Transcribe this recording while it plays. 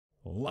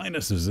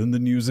Linus is in the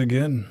news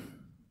again.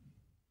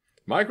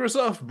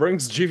 Microsoft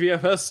brings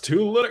GVFS to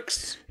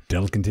Linux.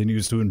 Dell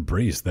continues to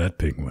embrace that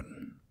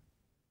penguin.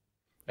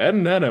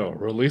 And Nano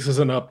releases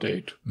an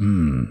update.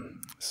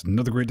 It's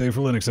another great day for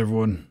Linux,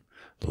 everyone.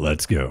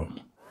 Let's go.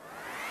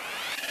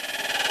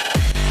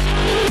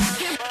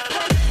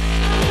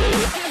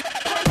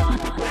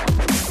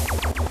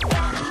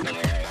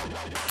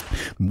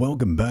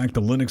 Welcome back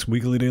to Linux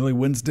Weekly Daily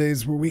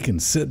Wednesdays, where we can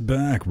sit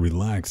back,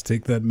 relax,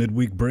 take that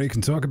midweek break,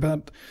 and talk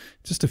about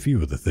just a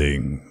few of the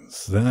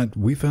things that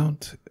we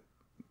found,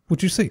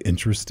 would you say,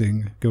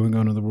 interesting going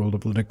on in the world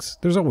of Linux?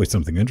 There's always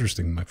something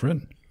interesting, my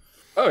friend.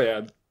 Oh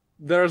yeah,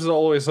 there's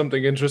always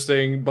something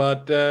interesting,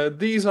 but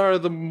these are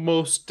the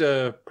most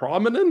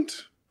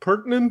prominent,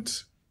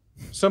 pertinent,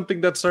 something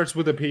that starts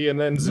with a P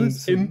and ends in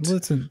int.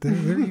 Listen,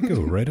 there you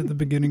go. Right at the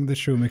beginning of the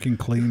show, making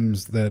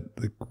claims that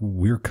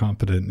we're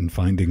competent in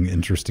finding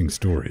interesting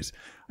stories.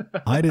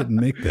 I didn't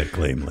make that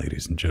claim,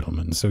 ladies and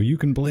gentlemen. So you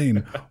can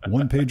blame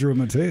Juan Pedro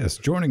Mateus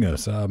joining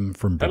us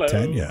from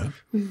Britannia,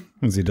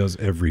 as he does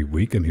every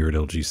week. I'm here at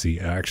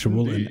LGC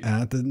Actual in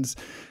Athens.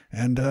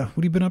 And what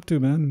have you been up to,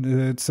 man?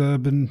 It's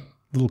been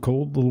a little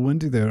cold, a little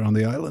windy there on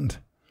the island.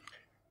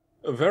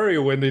 Very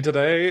windy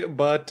today,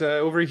 but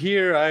over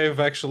here I've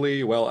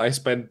actually, I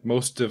spent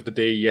most of the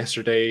day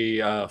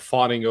yesterday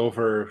fawning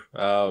over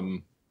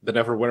the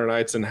Neverwinter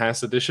Nights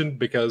Enhanced Edition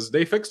because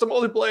they fixed the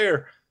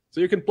multiplayer.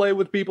 So you can play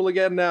with people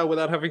again now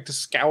without having to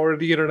scour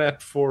the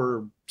internet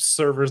for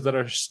servers that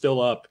are still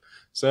up.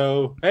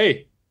 So,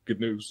 hey, good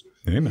news.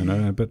 Hey, man,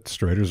 I bet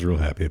Strider's real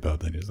happy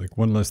about that. He's like,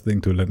 one less thing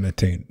to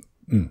maintain.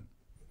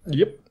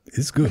 Yep.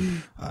 It's good.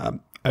 I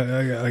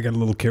got a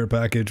little care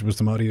package with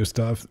some audio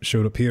stuff that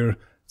showed up here.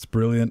 It's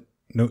brilliant.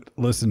 No,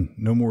 listen,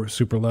 no more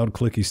super loud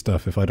clicky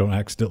stuff if I don't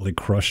accidentally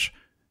crush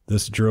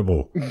this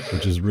gerbil,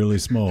 which is really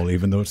small,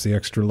 even though it's the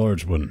extra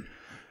large one.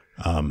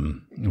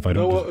 If I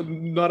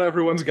don't, not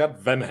everyone's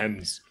got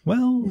Venhens.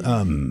 Well,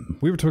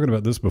 we were talking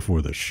about this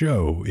before the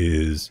show.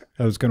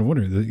 I was kind of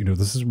wondering,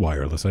 this is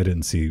wireless. I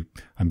didn't see.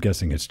 I'm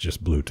guessing it's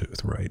just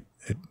Bluetooth, right?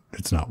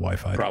 It's not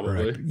Wi-Fi.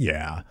 Probably. Correct?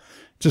 Yeah.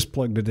 Just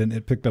plugged it in.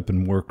 It picked up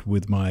and worked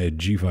with my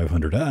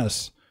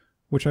G500S.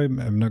 Which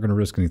I'm not going to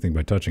risk anything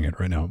by touching it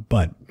right now,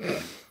 but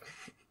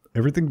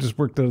everything just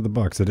worked out of the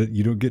box.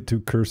 You don't get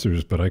two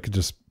cursors, but I could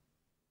just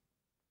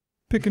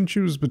pick and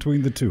choose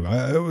between the two.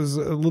 I was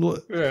a little...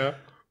 Yeah.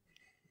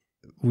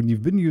 When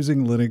you've been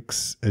using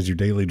Linux as your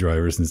daily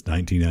driver since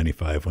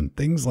 1995, when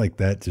things like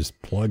that just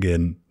plug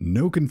in,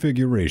 no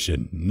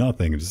configuration,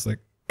 nothing, just like,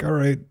 all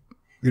right,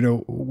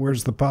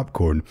 where's the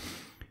popcorn?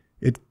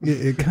 It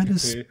kind of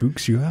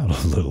spooks you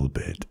out a little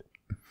bit.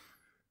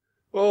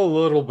 Well, a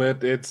little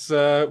bit. It's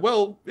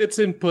it's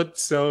input,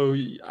 so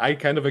I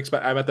kind of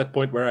expect. I'm at that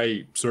point where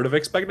I sort of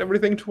expect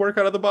everything to work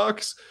out of the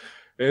box.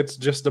 It's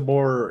just the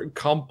more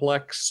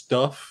complex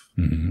stuff,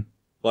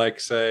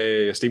 like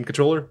say a Steam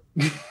controller.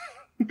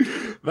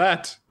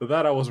 that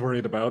I was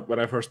worried about when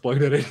I first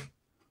plugged it in.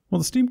 Well,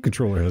 the Steam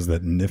controller has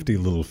that nifty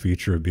little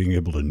feature of being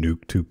able to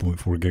nuke 2.4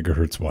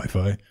 gigahertz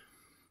Wi-Fi.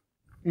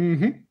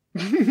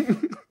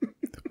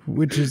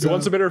 Which is, you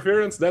want some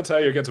interference? That's how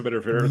you get some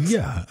interference.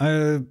 Yeah,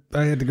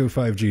 I had to go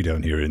 5G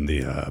down here in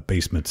the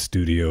basement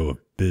studio of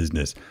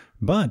business.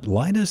 But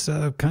Linus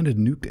kind of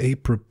nuked a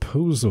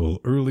proposal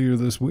earlier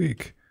this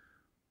week.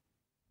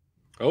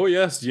 Oh,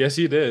 yes,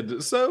 he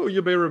did. So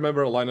you may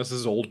remember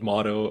Linus's old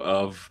motto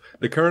of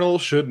the kernel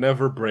should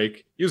never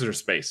break user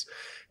space.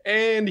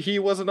 And he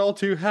wasn't all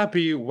too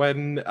happy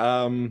when,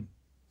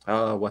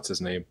 what's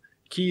his name?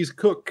 Keys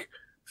Cook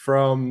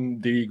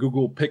from the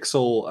Google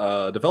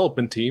Pixel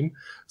development team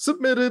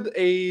submitted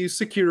a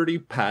security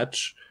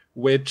patch,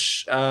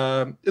 which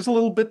is a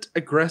little bit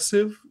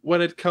aggressive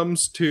when it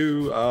comes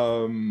to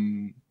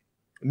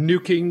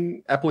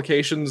nuking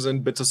applications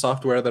and bits of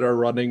software that are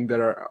running that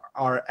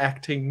are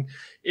acting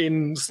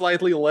in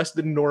slightly less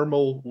than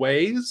normal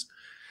ways.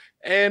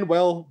 And,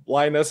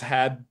 Linus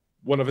had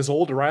one of his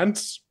old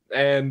rants,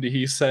 and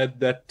he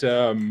said that...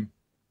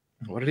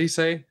 what did he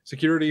say?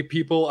 Security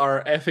people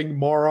are effing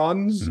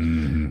morons,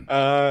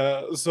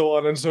 so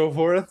on and so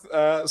forth.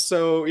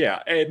 So,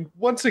 yeah, and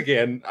once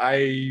again,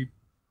 I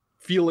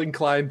feel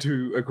inclined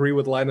to agree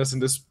with Linus in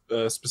this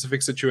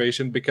specific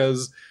situation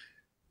because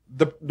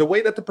the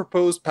way that the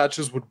proposed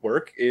patches would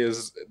work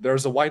is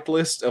there's a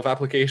whitelist of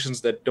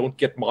applications that don't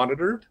get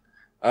monitored,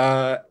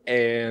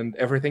 and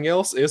everything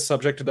else is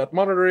subject to that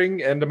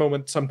monitoring, and the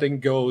moment something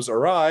goes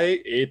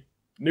awry, it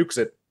nukes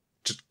it,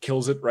 just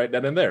kills it right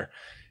then and there.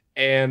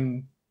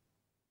 And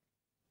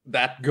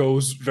that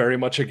goes very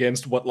much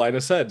against what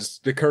Linus said.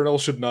 The kernel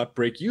should not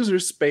break user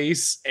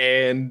space,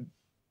 and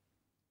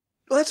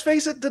let's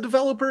face it, the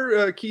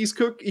developer, Keys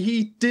Cook,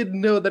 he did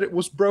know that it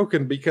was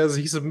broken because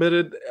he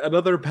submitted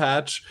another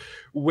patch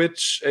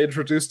which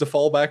introduced the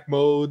fallback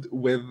mode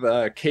with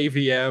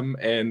KVM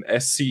and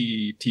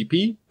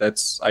SCTP,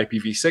 that's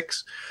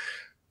IPv6,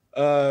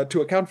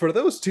 to account for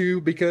those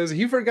two because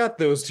he forgot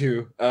those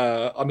two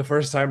on the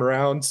first time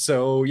around.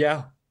 So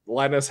yeah,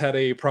 Linus had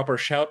a proper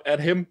shout at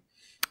him.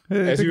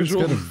 as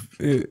usual.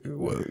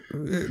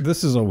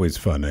 This is always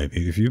fun.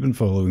 If you've been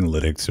following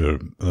Linux or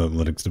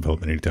Linux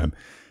development anytime,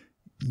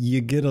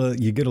 you get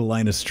a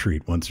Linus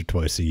treat once or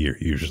twice a year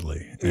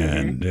usually,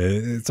 and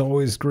it's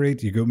always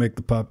great. You go make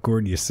the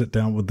popcorn, you sit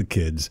down with the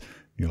kids,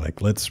 you're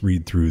like, let's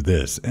read through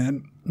this,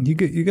 and you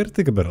got to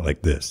think about it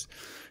like this.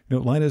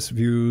 Linus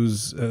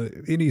views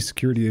any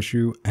security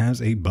issue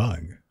as a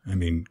bug. I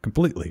mean,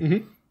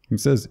 completely. He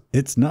says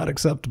it's not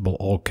acceptable,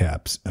 all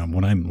caps. And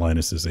when I'm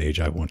Linus's age,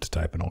 I want to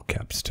type in all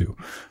caps too.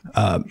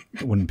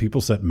 When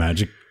people set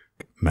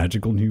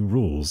magical new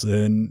rules,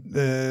 and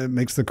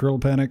makes the kernel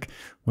panic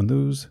when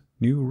those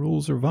new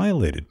rules are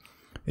violated.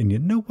 And you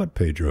know what,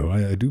 Pedro?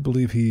 I do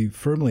believe he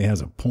firmly has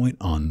a point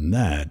on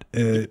that.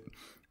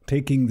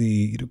 Taking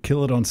the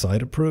kill it on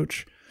sight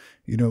approach,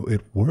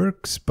 it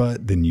works,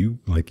 but then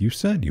like you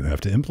said, you have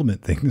to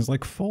implement things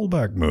like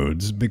fallback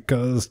modes,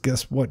 because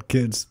guess what,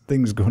 kids?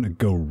 Things going to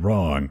go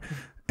wrong.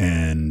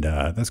 And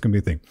that's going to be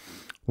a thing.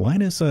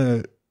 Linus,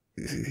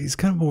 he's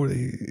kind of more,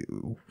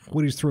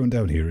 what he's throwing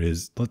down here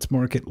is, let's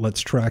mark it,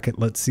 let's track it,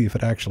 let's see if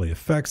it actually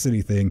affects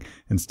anything,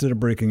 instead of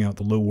breaking out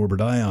the low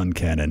orbit ion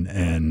cannon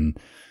and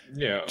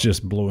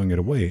just blowing it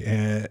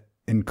away.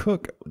 And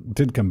Cook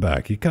did come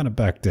back. He kind of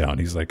backed down.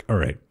 He's like, all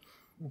right.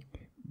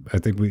 I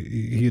think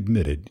he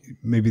admitted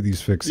maybe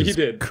these fixes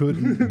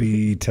couldn't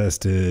be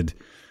tested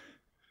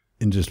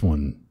in just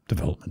one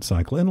development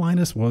cycle. And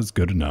Linus was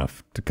good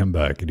enough to come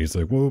back. And he's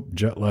like, whoa,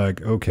 jet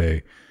lag.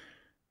 Okay,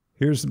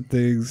 here's some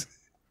things.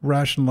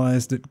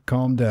 Rationalized it,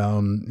 calmed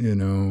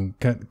down,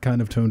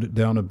 kind of toned it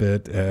down a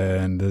bit.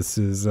 And this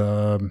is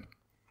all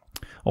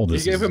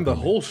this. He gave him the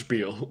whole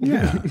spiel.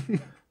 Yeah.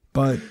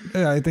 But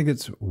I think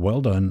it's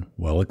well done,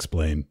 well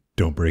explained.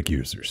 Don't break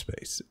user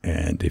space.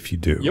 And if you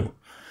do,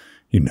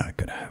 you're not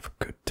going to have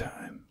a good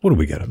time. What do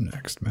we got up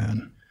next,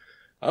 man?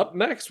 Up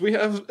next, we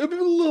have a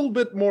little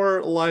bit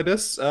more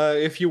Linus.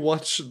 If you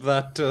watch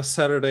that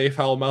Saturday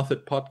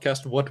Foul-Mouthed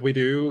podcast, What We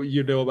Do,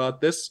 you know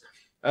about this.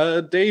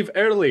 Dave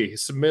Early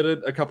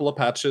submitted a couple of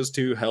patches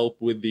to help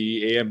with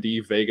the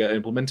AMD Vega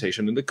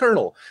implementation in the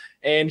kernel.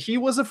 And he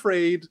was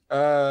afraid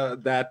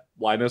that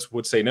Linus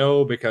would say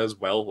no because,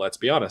 well, let's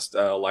be honest,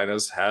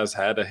 Linus has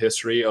had a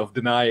history of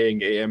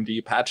denying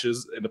AMD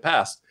patches in the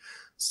past.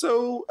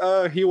 So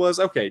he was,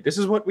 okay, this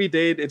is what we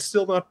did. It's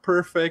still not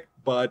perfect,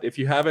 but if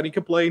you have any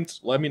complaints,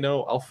 let me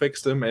know. I'll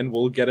fix them, and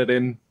we'll get it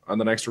in on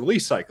the next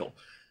release cycle.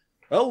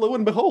 Well, lo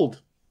and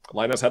behold,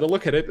 Linus had a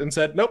look at it and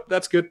said, nope,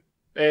 that's good.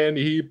 And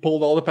he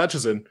pulled all the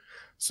patches in.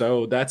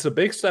 So that's a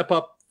big step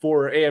up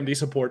for AMD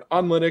support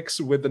on Linux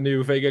with the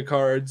new Vega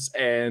cards.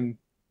 And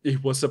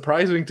it was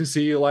surprising to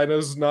see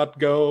Linus not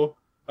go,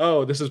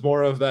 oh, this is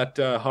more of that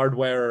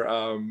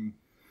hardware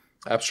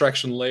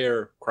abstraction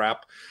layer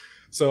crap.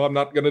 So I'm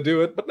not going to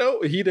do it. But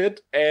no, he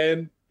did.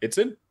 And it's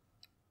in.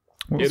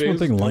 Well, that's one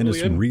thing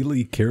Linus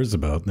really cares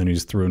about. And then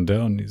he's thrown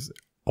down.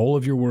 All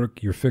of your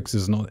work, your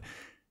fixes, and all.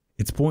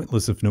 It's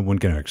pointless if no one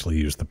can actually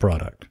use the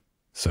product.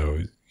 So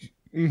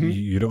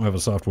you don't have a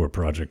software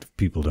project if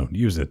people don't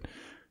use it.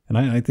 And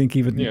I think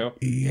even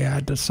he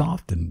had to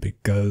soften,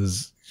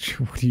 because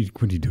what are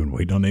you doing?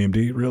 Waiting on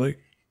AMD, really?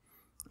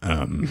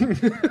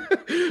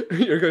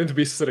 You're going to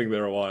be sitting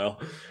there a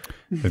while.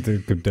 There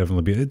could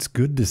definitely be. It's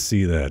good to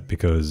see that,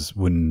 because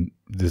when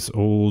this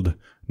old,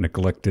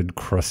 neglected,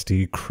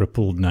 crusty,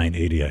 crippled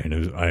 980,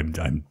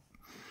 I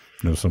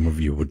know some of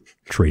you would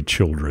trade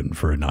children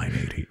for a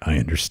 980. I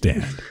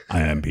understand.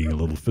 I am being a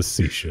little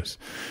facetious.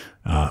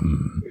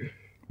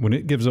 When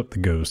it gives up the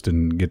ghost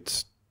and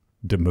gets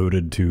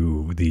demoted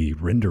to the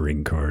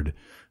rendering card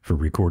for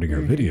recording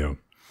our video,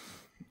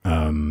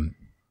 I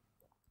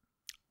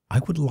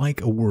would like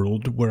a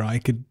world where I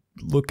could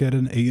look at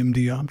an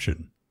AMD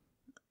option.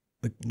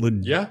 Like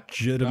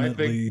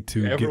legitimately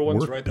to get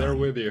everyone's work right done. There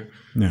with you.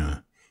 Yeah.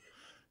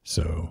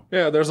 So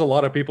there's a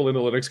lot of people in the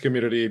Linux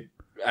community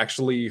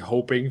actually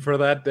hoping for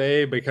that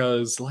day,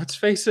 because let's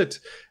face it,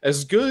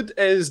 as good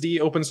as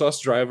the open source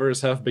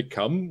drivers have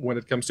become when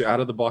it comes to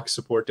out-of-the-box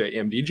support to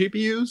AMD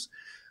GPUs,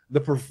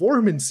 the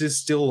performance is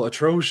still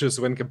atrocious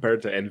when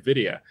compared to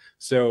NVIDIA.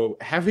 So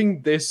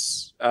having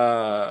this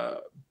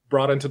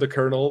brought into the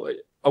kernel,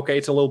 okay,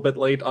 it's a little bit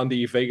late on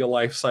the Vega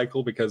life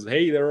cycle because,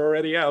 hey, they're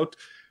already out,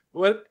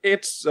 but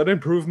it's an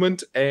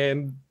improvement,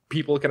 and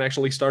people can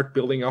actually start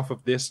building off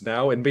of this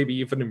now and maybe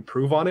even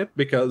improve on it,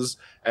 because,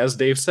 as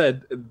Dave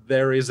said,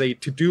 there is a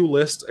to-do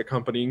list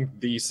accompanying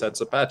these sets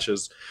of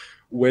patches,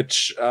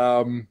 which,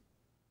 well,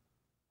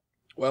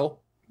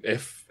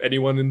 if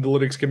anyone in the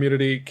Linux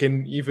community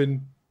can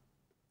even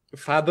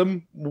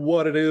fathom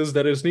what it is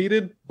that is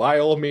needed, by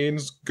all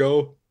means,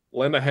 go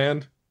lend a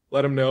hand,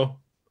 let them know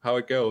how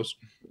it goes.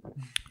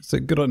 So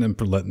good on him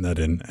for letting that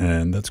in,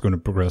 and that's going to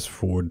progress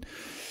forward.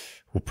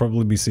 We'll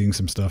probably be seeing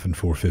some stuff in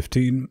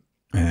 4.15,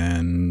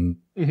 and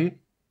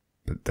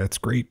that's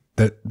great.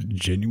 That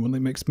genuinely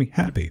makes me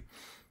happy.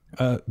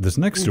 This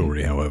next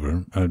story,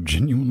 however,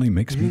 genuinely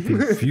makes me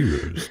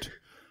confused.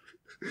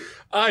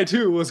 I,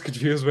 too, was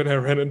confused when I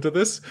ran into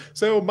this.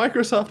 So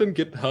Microsoft and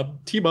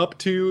GitHub team up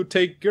to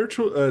take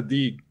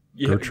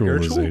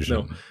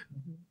virtualization.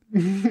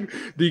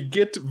 The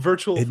Git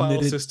virtual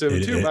file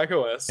system to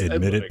macOS.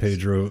 Admit it,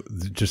 Pedro.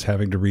 Just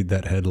having to read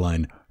that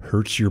headline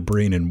hurts your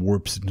brain and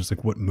warps it. It's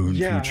like, what moon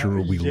future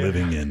are we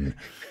living in?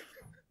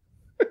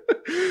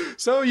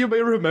 So you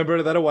may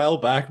remember that a while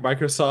back,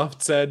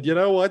 Microsoft said, you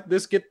know what,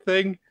 this Git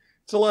thing,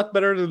 it's a lot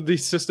better than the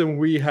system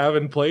we have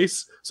in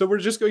place, so we're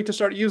just going to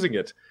start using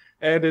it.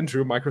 And in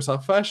true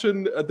Microsoft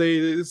fashion,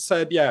 they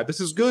said, yeah, this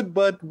is good,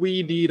 but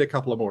we need a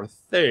couple of more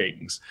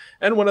things.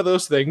 And one of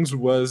those things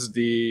was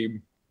the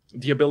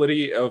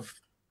ability of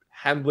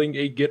handling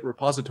a Git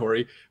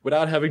repository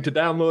without having to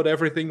download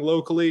everything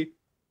locally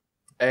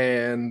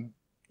and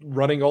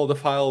running all the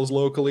files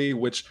locally,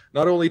 which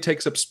not only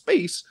takes up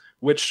space,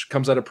 which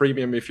comes at a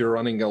premium if you're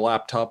running a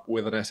laptop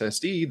with an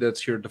SSD,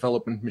 that's your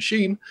development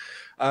machine.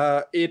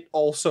 It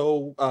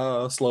also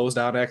slows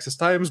down access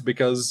times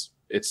because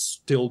it's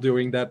still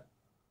doing that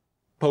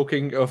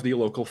poking of the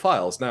local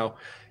files. Now,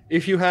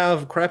 if you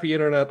have crappy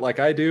internet like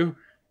I do,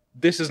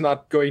 this is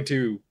not going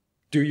to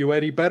do you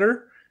any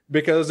better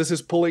because this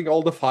is pulling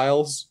all the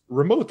files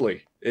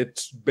remotely.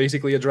 It's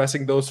basically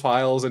addressing those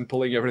files and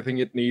pulling everything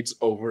it needs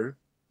over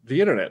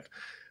the internet.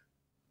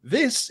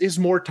 This is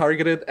more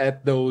targeted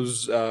at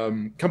those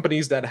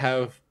companies that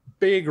have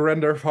big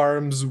render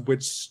farms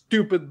with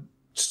stupid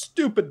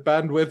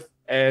bandwidth,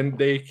 and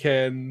they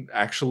can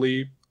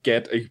actually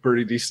get a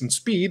pretty decent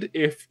speed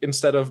if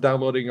instead of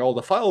downloading all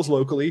the files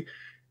locally,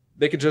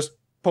 they could just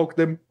poke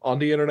them on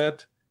the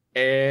internet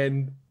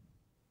and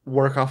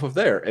work off of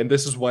there. And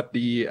this is what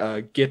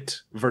the Git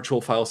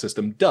virtual file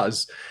system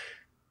does.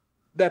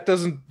 That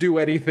doesn't do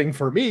anything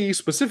for me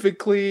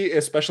specifically,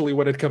 especially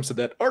when it comes to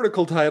that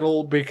article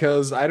title,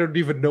 because I don't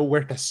even know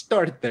where to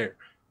start there.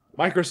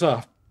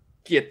 Microsoft,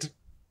 Git,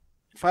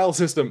 file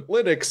system,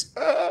 Linux.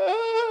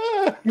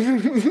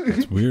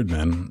 It's weird,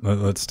 man.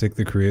 Let's take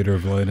the creator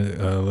of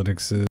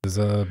Linux's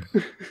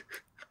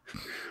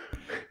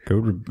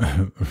code.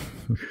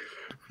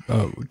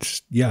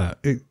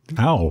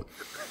 Ow.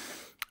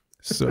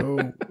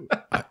 So,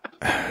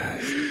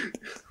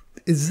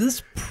 is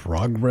this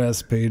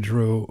progress,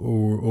 Pedro,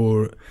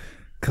 or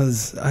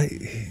because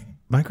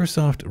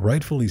Microsoft,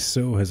 rightfully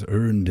so, has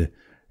earned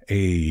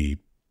a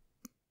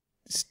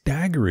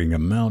staggering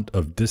amount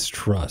of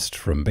distrust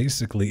from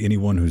basically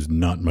anyone who's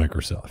not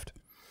Microsoft.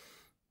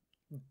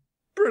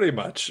 Pretty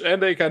much.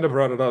 And they kind of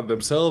brought it on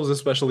themselves,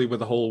 especially with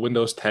the whole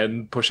Windows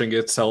 10 pushing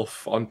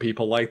itself on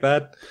people like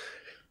that.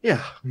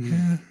 Yeah.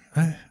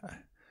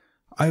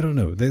 I don't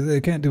know.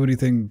 They can't do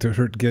anything to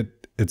hurt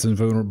Git. It's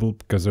invulnerable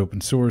because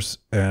open source.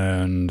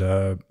 And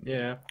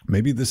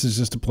maybe this is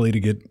just a play to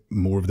get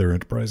more of their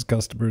enterprise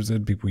customers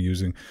in, people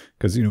using,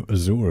 because,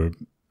 Azure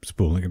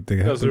spooling it.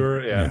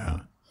 Azure, yeah.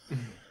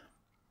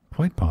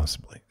 Quite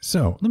possibly.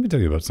 So let me tell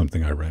you about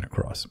something I ran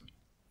across.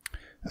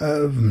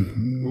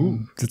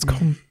 It's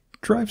called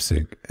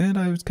DriveSync, and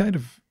I was kind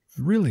of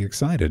really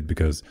excited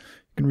because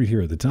you can read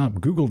here at the top,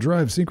 Google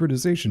Drive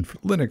synchronization for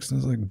Linux. And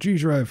it's like G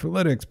Drive for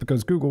Linux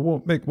because Google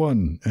won't make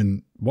one.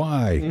 And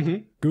why? Mm-hmm.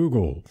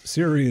 Google,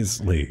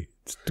 seriously.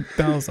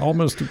 It's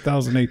almost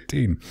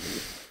 2018.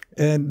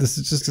 And this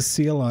is just a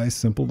CLI,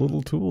 simple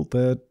little tool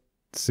that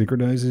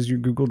synchronizes your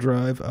Google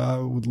Drive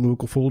with a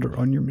local folder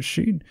on your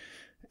machine.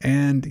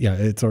 And yeah,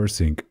 it's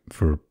rsync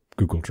for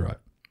Google Drive.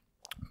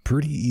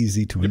 Pretty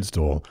easy to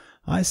install.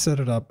 I set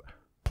it up,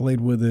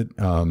 played with it.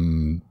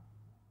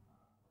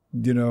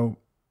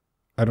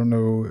 I don't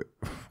know,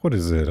 what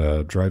is it?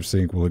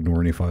 DriveSync will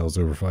ignore any files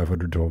over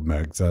 512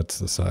 megs. That's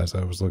the size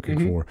I was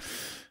looking for.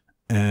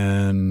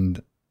 And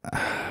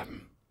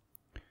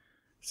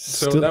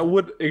so that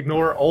would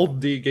ignore all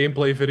the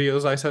gameplay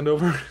videos I send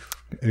over?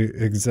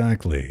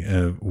 Exactly.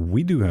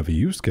 We do have a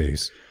use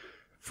case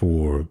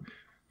for,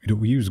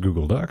 we use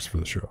Google Docs for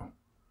the show.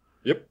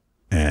 Yep.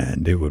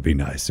 And it would be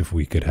nice if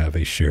we could have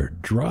a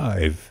shared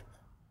drive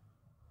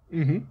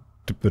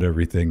to put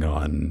everything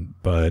on,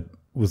 but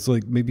was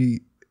like maybe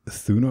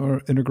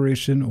Thuna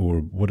integration or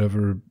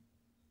whatever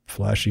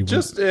flashy.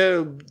 Just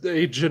a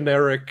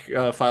generic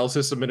file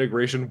system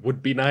integration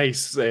would be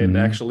nice, and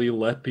actually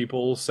let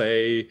people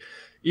say,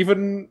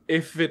 even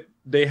if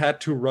they had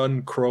to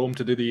run Chrome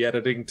to do the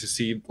editing to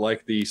see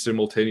like the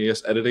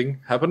simultaneous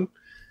editing happen,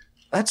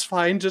 that's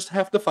fine. Just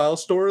have the file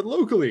stored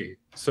locally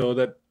so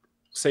that,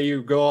 say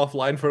you go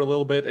offline for a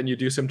little bit and you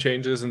do some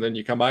changes and then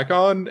you come back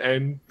on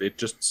and it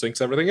just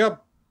syncs everything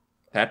up.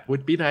 That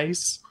would be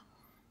nice.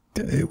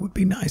 It would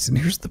be nice. And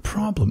here's the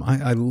problem.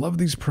 I love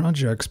these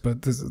projects,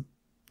 but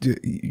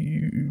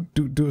you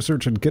do a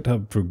search on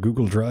GitHub for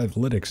Google Drive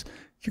Linux,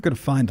 you're going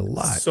to find a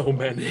lot. So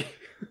many.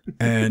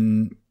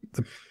 And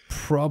the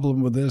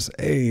problem with this,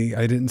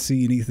 I didn't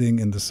see anything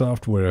in the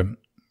software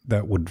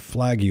that would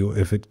flag you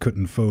if it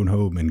couldn't phone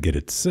home and get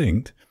it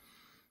synced.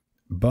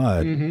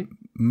 But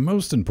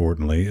most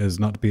importantly is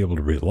not to be able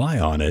to rely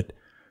on it.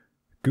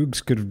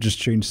 Googs could have just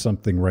changed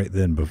something right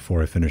then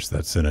before I finished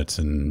that sentence,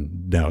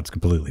 and now it's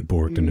completely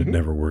borked and it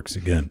never works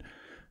again.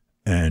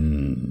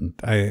 And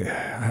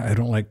I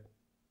don't like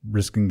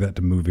risking that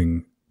to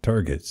moving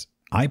targets.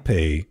 I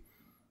pay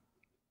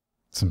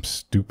some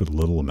stupid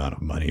little amount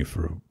of money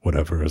for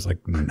whatever. It was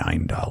like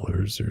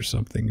 $9 or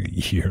something a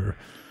year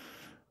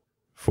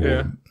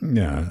for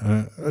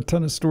a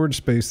ton of storage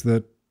space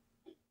that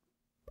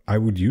I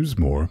would use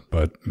more,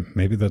 but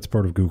maybe that's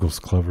part of Google's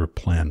clever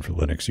plan for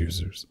Linux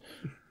users.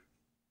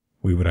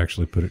 We would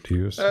actually put it to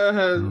use.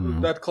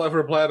 That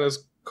clever plan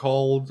is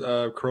called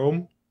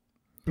Chrome.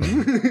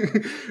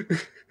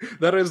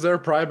 That is their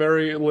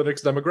primary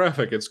Linux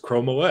demographic. It's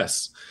Chrome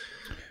OS.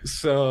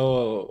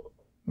 So,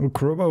 well,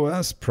 Chrome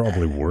OS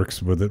probably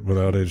works with it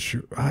without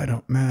issue. I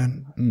don't,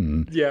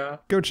 man. Yeah.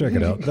 Go check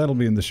it out. That'll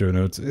be in the show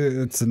notes.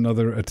 It's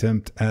another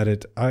attempt at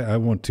it. I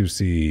want to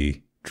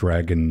see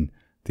Dragon.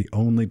 The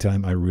only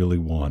time I really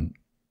want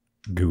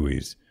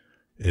GUIs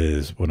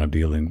is when I'm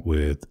dealing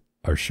with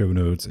our show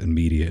notes and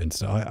media and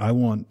stuff. I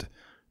want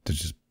to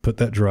just put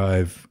that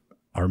drive,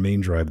 our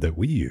main drive that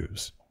we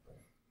use,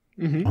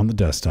 on the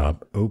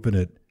desktop, open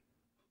it,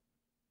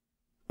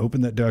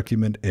 open that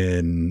document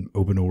in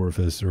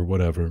OpenOffice or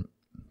whatever,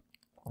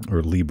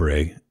 or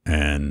Libre,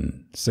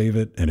 and save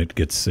it, and it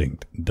gets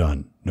synced.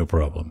 Done. No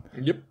problem.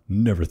 Yep.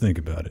 Never think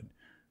about it.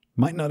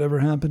 Might not ever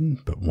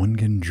happen, but one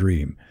can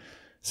dream.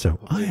 So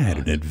I had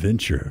an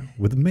adventure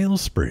with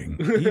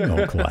MailSpring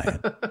email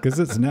client because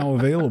it's now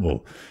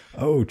available.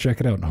 Oh,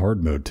 check it out in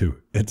hard mode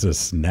too. It's a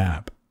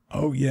snap.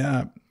 Oh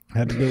yeah,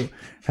 had to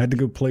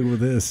go play with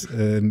this,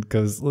 and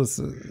because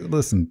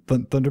listen,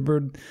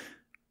 Thunderbird,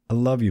 I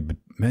love you, but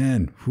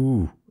man,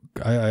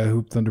 I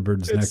hope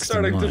Thunderbird's it's next. It's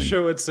starting to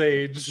show its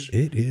age.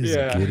 It is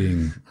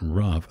getting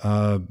rough.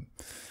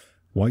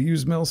 Why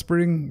use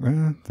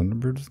MailSpring?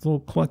 Thunderbird's a little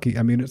clunky.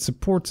 I mean, it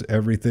supports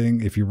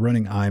everything. If you're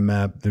running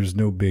IMAP, there's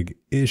no big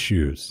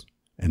issues.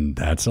 And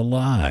that's a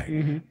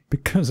lie.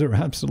 Because there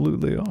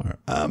absolutely are.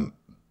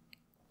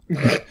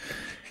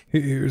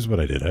 Here's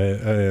what I did.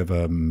 I have,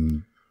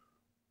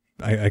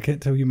 I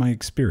can't tell you my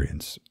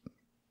experience,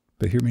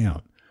 but hear me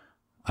out.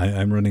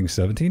 I'm running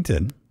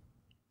 1710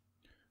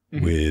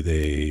 with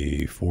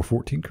a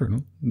 414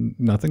 kernel.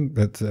 Nothing.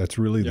 That's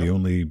really the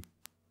only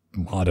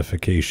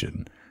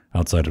modification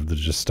outside of the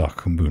just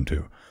stock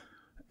Ubuntu.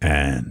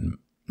 And,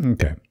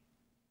 okay.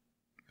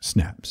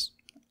 Snaps.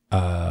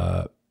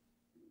 Yeah,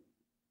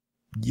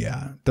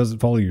 doesn't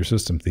follow your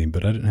system theme,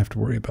 but I didn't have to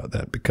worry about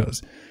that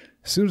because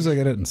as soon as I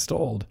got it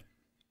installed,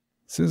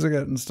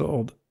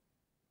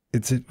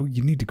 it said, well,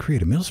 you need to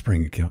create a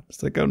MailSpring account.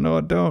 It's like, oh, no,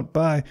 I don't.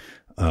 Bye.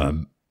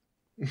 That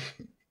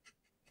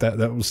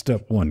was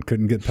step one.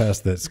 Couldn't get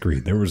past that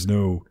screen. There was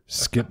no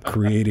skip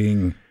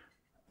creating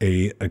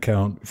a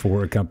account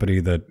for a company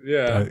that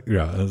I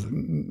was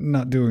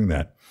not doing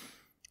that.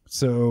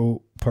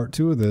 So part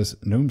two of this,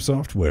 GNOME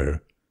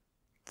software,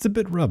 it's a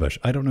bit rubbish.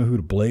 I don't know who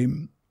to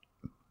blame.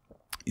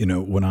 You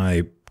know, when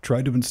I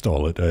tried to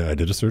install it, I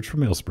did a search for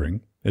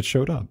MailSpring. It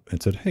showed up.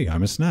 It said, hey,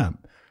 I'm a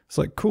Snap. It's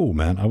like, cool,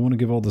 man. I want to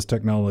give all this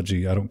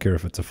technology. I don't care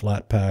if it's a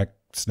flat pack,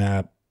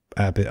 Snap,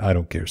 app it. I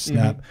don't care.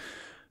 Snap.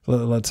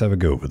 Let's have a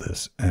go with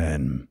this.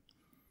 And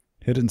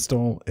hit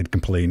install. It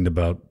complained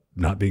about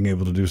not being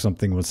able to do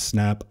something with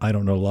Snap. I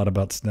don't know a lot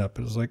about Snap.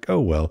 It was like, oh,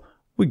 well,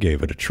 we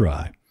gave it a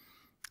try.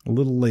 A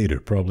little later,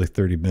 probably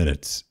 30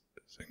 minutes.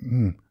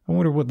 Like, I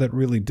wonder what that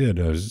really did.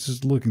 I was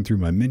just looking through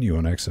my menu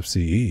on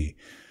XFCE.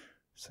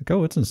 It's like,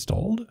 oh, it's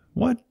installed?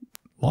 What?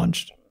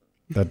 Launched?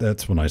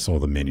 That's when I saw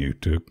the menu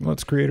to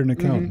let's create an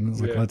account. And I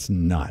was like, let's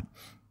not.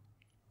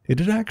 It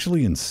had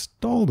actually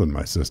installed on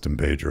my system,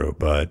 Pedro,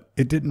 but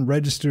it didn't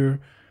register,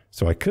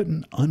 so I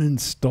couldn't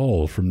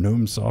uninstall from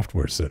GNOME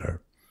Software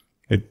Center.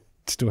 It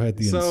still had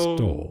the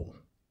install.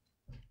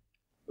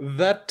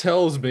 That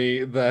tells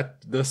me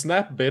that the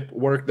snap bit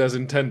worked as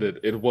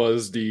intended. It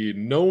was the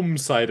GNOME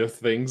side of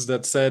things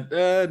that said,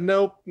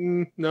 nope,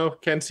 no,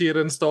 can't see it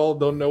installed,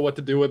 don't know what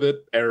to do with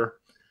it, error.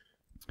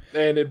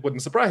 And it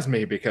wouldn't surprise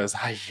me because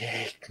I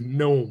hate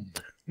GNOME.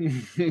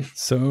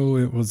 So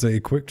it was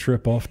a quick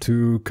trip off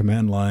to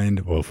command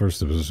line. Well,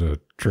 first it was a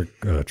trip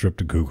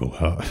to Google,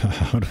 how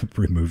to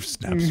remove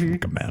snaps from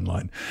command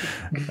line.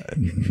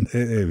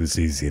 It was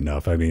easy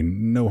enough. I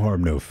mean, no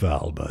harm, no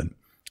foul, but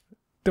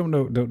don't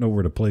know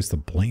where to place the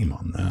blame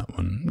on that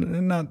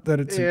one. Not that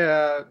it's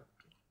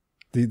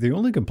the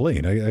only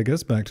complaint. I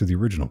guess back to the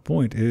original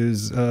point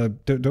is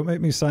don't make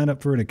me sign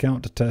up for an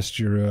account to test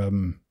your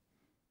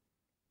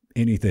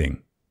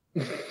anything.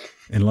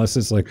 Unless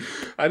it's like...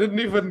 I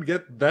didn't even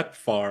get that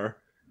far.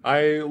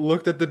 I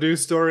looked at the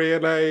news story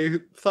and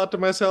I thought to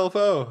myself,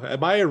 oh,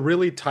 am I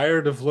really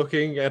tired of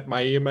looking at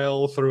my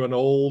email through an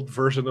old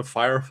version of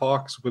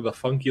Firefox with a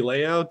funky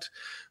layout?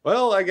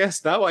 Well, I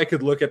guess now I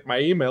could look at my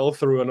email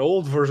through an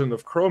old version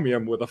of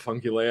Chromium with a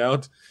funky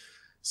layout.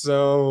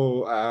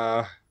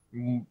 So,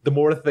 the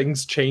more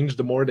things change,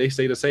 the more they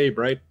stay the same,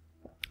 right?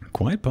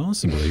 Quite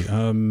possibly.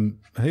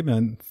 Hey,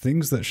 man,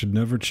 things that should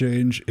never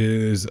change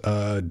is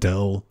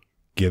Dell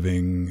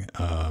giving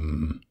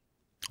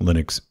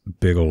Linux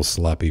big old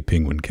sloppy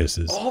penguin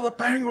kisses. All the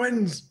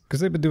penguins!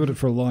 Because they've been doing it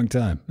for a long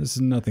time. This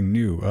is nothing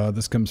new.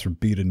 This comes from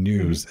Beta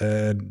News.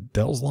 And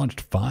Dell's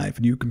launched 5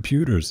 new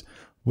computers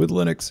with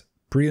Linux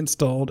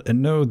pre-installed,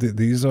 and no,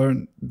 these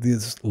aren't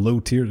these low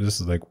tier. This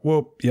is like,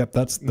 whoop, yep,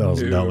 that's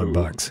 $1,000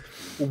 bucks.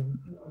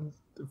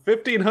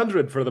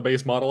 1,500 for the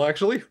base model,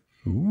 actually.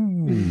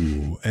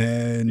 Ooh,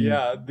 and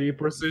yeah, the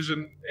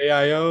precision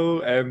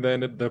AIO, and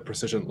then the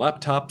precision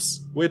laptops,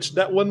 which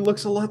that one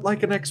looks a lot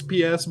like an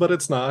XPS, but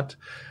it's not.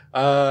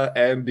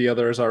 And the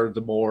others are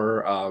the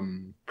more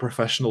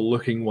professional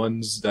looking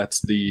ones.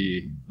 That's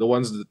the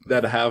ones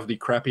that have the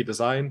crappy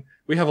design.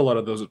 We have a lot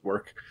of those at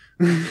work.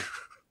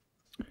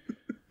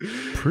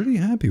 Pretty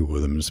happy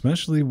with them,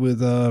 especially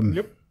with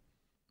Yep.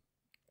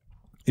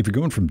 If you're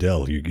going from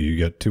Dell, you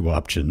get two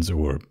options,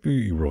 or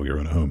you roll your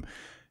own at home.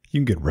 You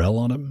can get RHEL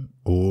on them,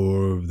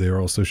 or they're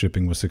also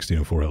shipping with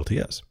 1604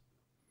 LTS.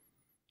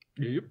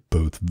 Yep.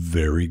 Both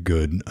very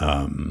good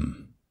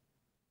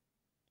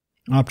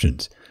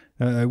options.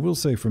 I will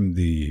say from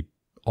the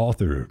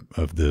author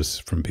of this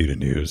from PETA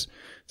News,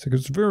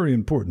 it's very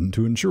important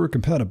to ensure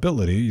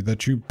compatibility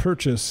that you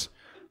purchase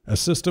a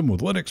system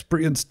with Linux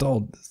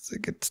pre-installed.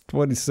 It's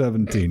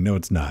 2017. No,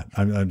 it's not.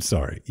 I'm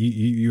sorry.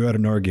 You had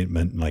an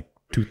argument in like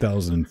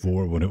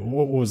 2004 when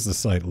what was the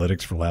site,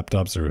 Linux for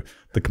laptops, or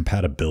the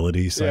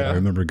compatibility site? Yeah. I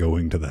remember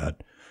going to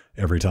that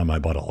every time I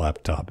bought a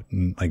laptop.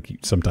 And like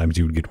sometimes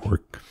you would get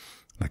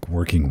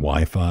working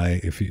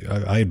Wi-Fi.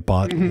 I had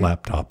bought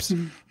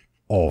laptops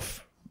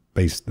off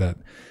based that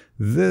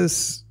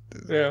this.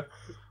 Yeah.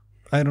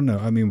 I don't know.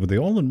 I mean, with the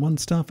all-in-one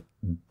stuff,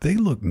 they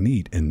look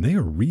neat and they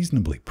are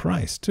reasonably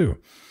priced too.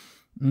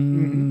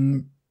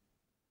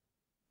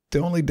 The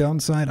only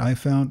downside I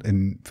found,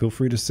 and feel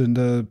free to send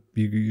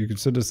you can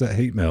send us that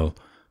hate mail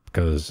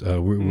because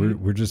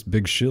we're just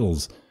big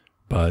shills,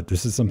 but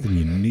this is something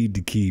you need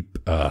to keep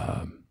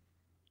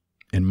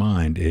in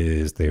mind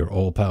is they are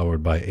all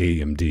powered by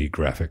AMD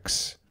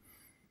graphics.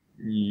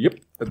 Yep.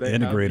 They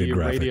Integrated have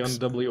the graphics.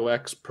 Radeon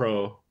WX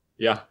Pro.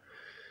 Yeah.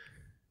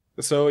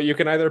 So you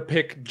can either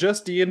pick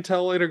just the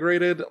Intel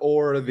integrated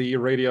or the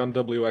Radeon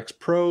WX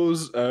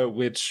Pros,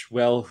 which,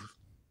 well,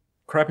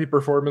 crappy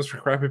performance for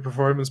crappy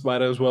performance,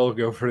 might as well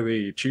go for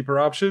the cheaper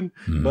option.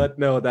 But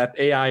no, that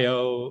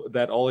AIO,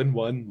 that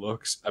all-in-one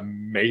looks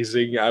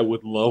amazing. I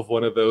would love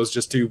one of those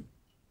just to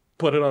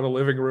put it on a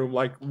living room,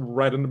 like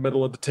right in the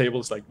middle of the table.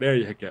 It's like, there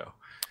you go.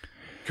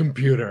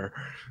 Computer.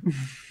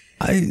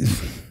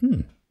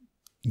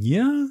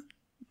 Yeah.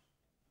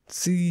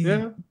 See.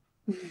 Yeah.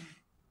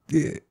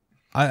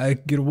 I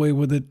get away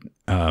with it.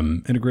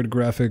 Integrated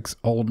graphics,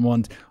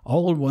 all-in-ones.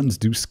 All-in-ones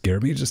do scare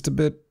me just a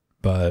bit,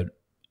 but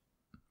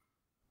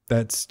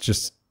that's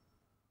just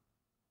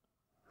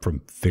from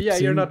fixing. Yeah,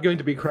 you're not going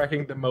to be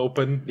cracking them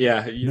open.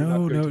 Yeah.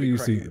 No, you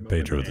see,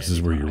 Pedro, this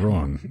is where you're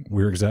wrong.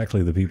 We're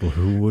exactly the people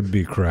who would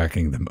be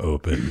cracking them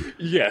open.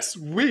 Yes,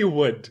 we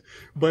would,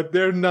 but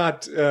they're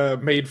not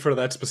made for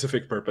that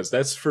specific purpose.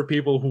 That's for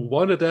people who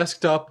want a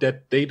desktop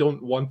that they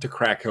don't want to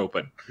crack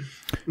open.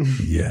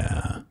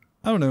 Yeah.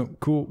 I don't know.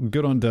 Cool.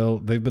 Good on Dell.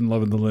 They've been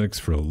loving the Linux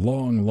for a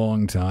long,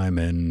 long time,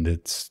 and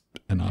it's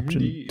an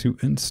option to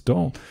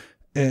install.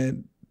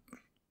 And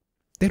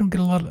they don't get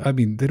a lot of,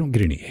 they don't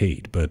get any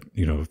hate, but,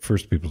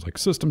 first people's like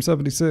System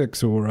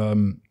 76 or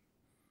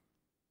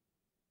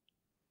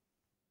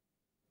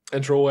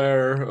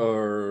Introware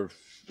or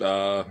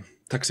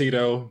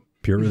Tuxedo.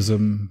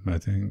 Purism, I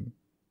think.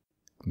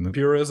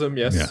 Purism,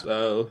 yes.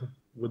 Yeah.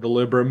 With the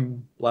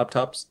Librem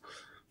laptops.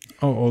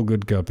 Oh, all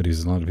good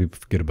companies. A lot of people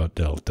forget about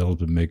Dell. Dell's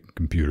been making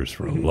computers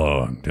for a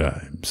long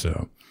time,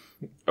 so.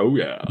 Oh,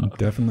 yeah.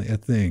 Definitely a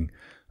thing.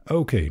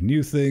 Okay,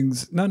 new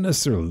things, not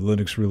necessarily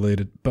Linux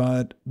related,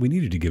 but we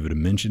needed to give it a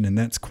mention, and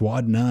that's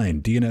Quad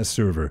 9 DNS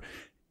server.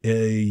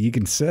 You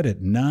can set it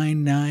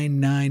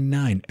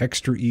 9999,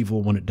 extra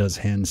evil when it does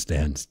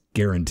handstands,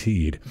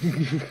 guaranteed.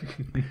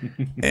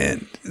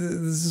 And this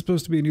is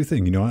supposed to be a new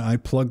thing. I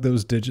plug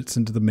those digits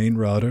into the main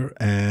router,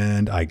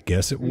 and I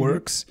guess it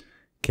works.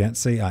 Can't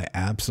say I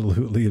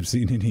absolutely have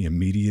seen any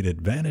immediate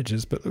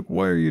advantages, but look,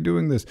 why are you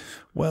doing this?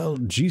 Well,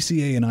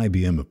 GCA and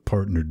IBM have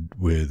partnered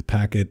with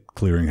Packet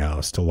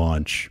Clearinghouse to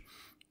launch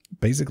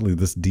basically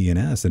this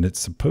DNS, and it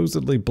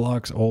supposedly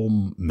blocks all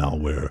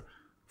malware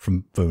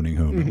from phoning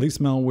home, at least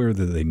malware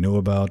that they know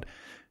about.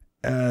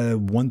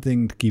 One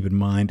thing to keep in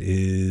mind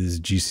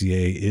is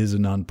GCA is a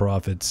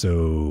nonprofit,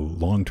 so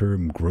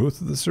long-term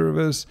growth of the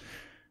service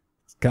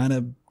kind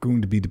of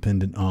going to be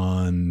dependent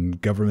on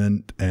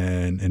government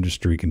and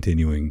industry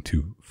continuing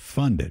to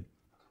fund it.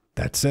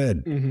 That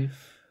said,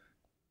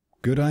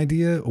 good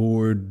idea,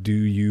 or do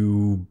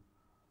you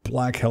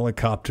black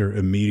helicopter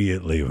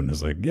immediately when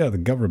it's like, yeah, the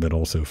government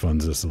also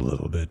funds this a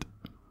little bit?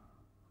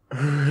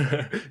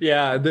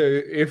 Yeah,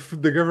 if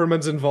the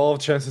government's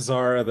involved, chances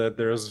are that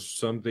there's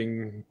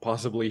something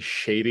possibly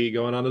shady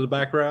going on in the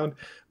background.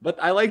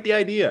 But I like the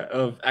idea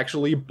of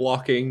actually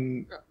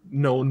blocking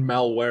known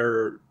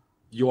malware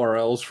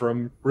URLs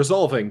from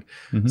resolving.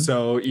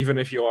 So even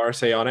if you are,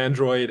 say, on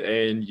Android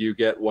and you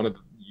get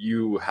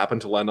you happen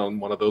to land on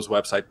one of those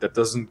websites that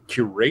doesn't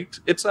curate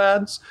its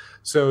ads,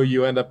 so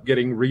you end up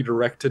getting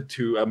redirected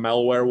to a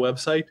malware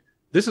website,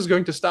 this is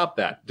going to stop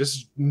that. This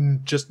is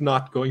just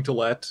not going to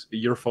let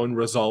your phone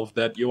resolve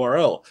that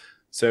URL.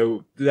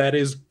 So that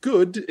is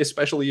good,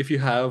 especially if you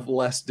have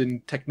less than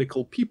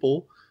technical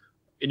people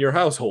in your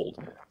household.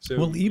 So,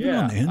 well, even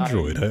on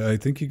Android, I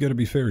think you got to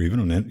be fair. Even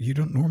on you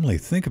don't normally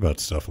think about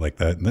stuff like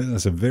that. And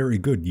that's a very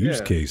good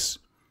use case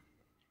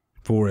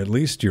for at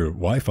least your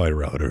Wi-Fi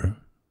router.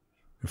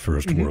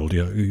 First world,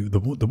 yeah, the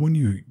one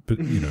you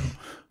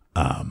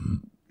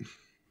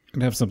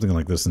have something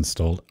like this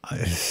installed.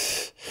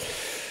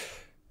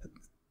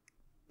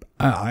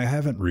 I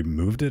haven't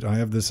removed it. I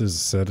have this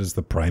as set as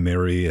the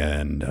primary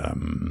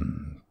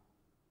and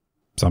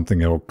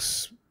something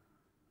else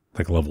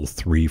like level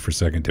 3 for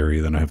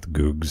secondary. Then I have the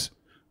Googs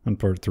on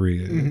part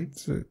 3.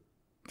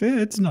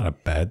 It's not a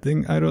bad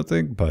thing, I don't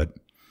think, but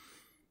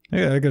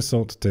yeah, I guess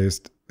salt to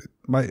taste.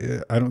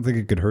 I don't think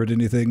it could hurt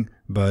anything,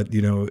 but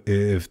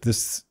if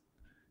this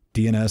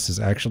DNS has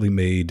actually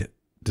made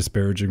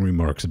disparaging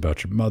remarks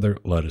about your mother,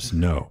 let us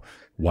know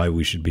why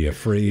we should be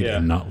afraid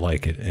and not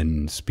like it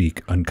and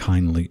speak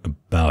unkindly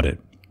about it.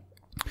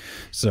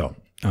 So,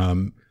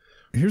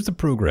 here's a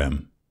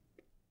program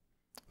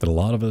that a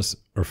lot of us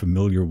are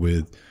familiar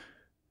with,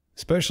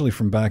 especially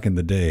from back in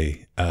the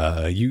day.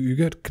 You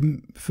get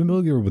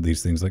familiar with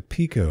these things like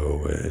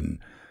Pico, and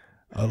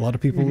a lot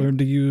of people learned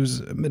to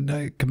use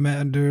Midnight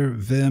Commander,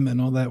 Vim, and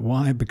all that.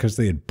 Why? Because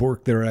they had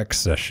borked their X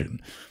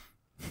session.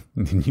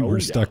 You were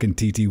stuck in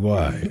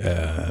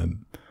TTY.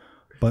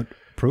 But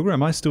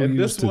program I still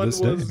use to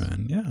this day,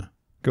 man. Yeah,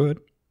 go ahead.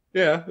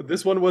 Yeah,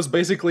 this one was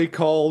basically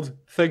called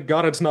Thank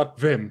God It's Not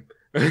Vim.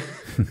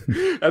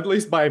 At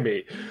least by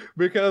me.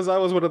 Because I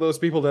was one of those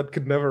people that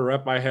could never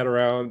wrap my head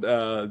around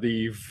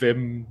the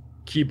Vim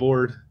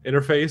keyboard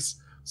interface.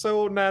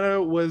 So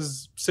Nano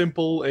was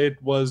simple, it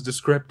was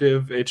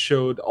descriptive, it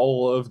showed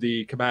all of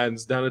the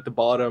commands down at the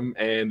bottom,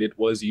 and it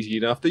was easy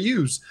enough to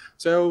use.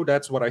 So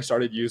that's what I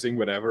started using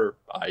whenever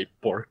I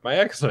borked my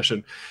X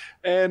session.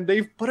 And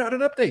they've put out an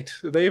update.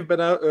 They've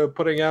been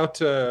putting out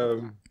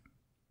some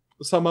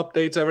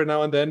updates every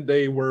now and then.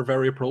 They were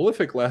very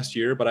prolific last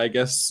year, but I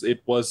guess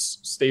it was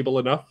stable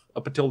enough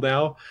up until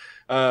now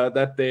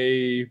that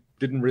they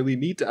didn't really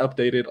need to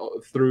update it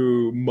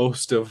through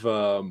most of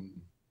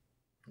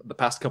the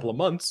past couple of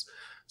months.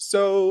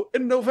 So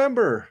in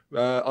November,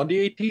 on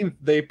the 18th,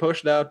 they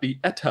pushed out the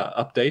ETA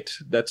update.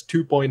 That's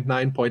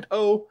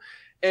 2.9.0.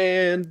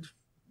 And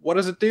what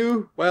does it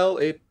do? Well,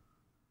 it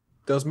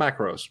does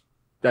macros.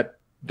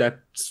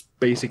 That's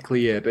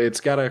basically it. It's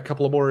got a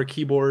couple of more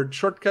keyboard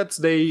shortcuts.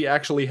 They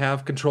actually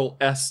have Control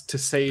S to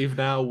save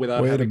now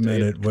without having to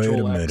hit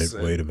Control X.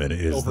 Wait a minute.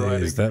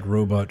 Is that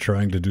robot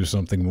trying to do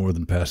something more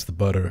than pass the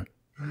butter?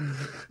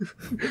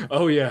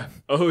 Oh yeah.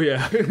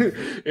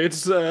 It's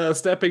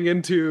stepping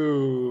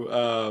into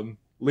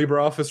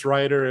LibreOffice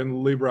Writer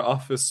and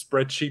LibreOffice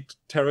spreadsheet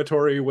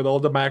territory with all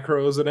the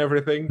macros and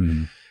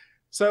everything.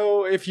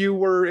 So if you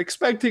were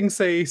expecting,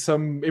 say,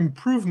 some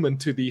improvement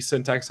to the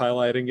syntax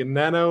highlighting in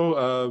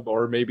Nano,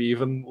 or maybe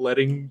even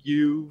letting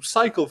you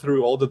cycle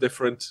through all the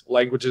different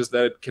languages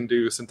that it can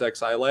do syntax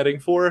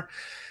highlighting for,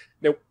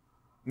 nope.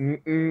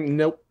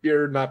 Nope,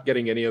 you're not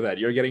getting any of that.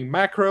 You're getting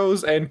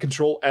macros and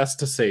Control S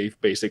to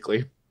save,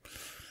 basically.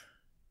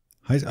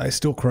 I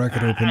still crack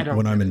it open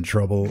when I'm in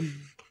trouble.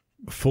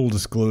 Full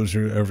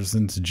disclosure, ever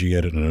since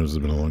gedit, I know this has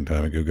been a long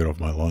time ago, got off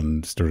my lawn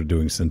and started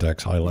doing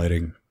syntax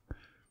highlighting.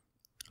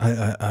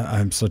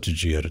 I'm such a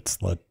gedit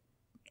slut.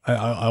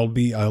 I'll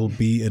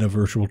be in a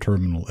virtual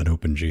terminal and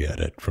open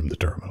gedit from the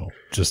terminal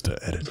just to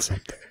edit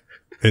something.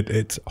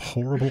 It's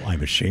horrible.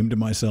 I'm ashamed of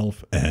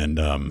myself, and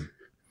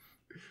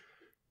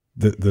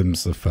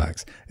them's the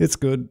facts. It's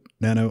good,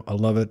 Nano. I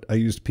love it. I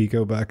used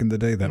Pico back in the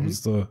day. That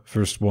was the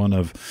first one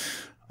of,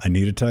 I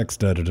need a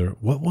text editor.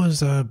 What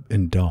was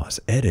in DOS?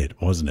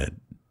 Edit, wasn't it?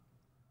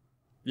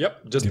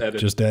 Yep, just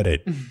edit. Just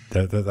edit.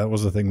 That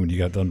was the thing when you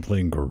got done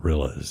playing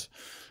Gorillas.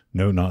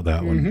 No, not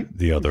that one.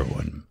 The other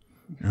one.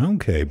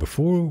 Okay,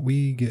 before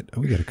we got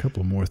a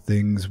couple more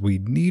things. We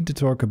need to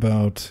talk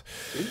about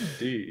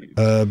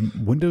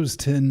Windows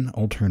 10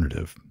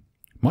 alternative.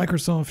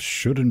 Microsoft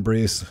should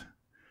embrace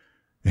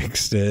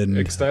extended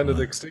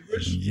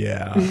extinguish.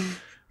 Yeah.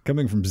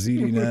 Coming from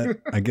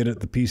ZDNet, I get it.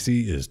 The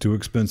PC is too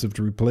expensive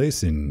to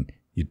replace, and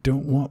you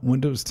don't want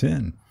Windows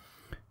 10.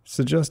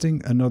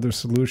 Suggesting another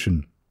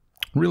solution.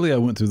 Really, I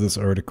went through this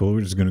article.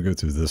 We're just going to go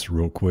through this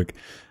real quick.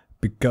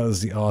 Because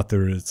the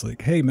author is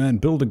like, hey man,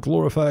 build a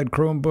glorified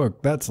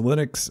Chromebook. That's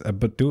Linux,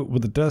 but do it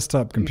with a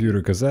desktop computer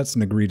because that's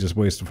an egregious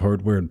waste of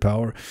hardware and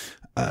power.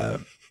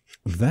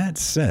 That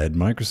said,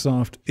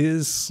 Microsoft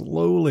is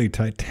slowly,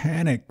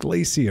 titanic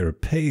glacier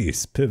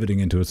pace,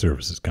 pivoting into a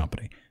services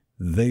company.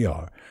 They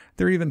are.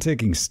 They're even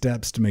taking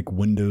steps to make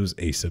Windows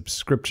a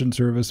subscription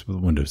service with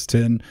Windows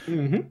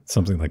 10.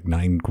 Something like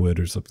 £9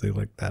 or something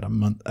like that a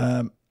month.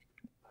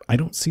 I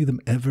don't see them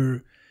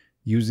ever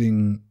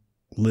using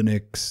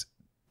Linux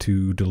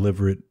to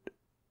deliver it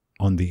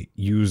on the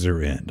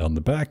user end. On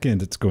the back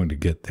end, it's going to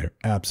get there.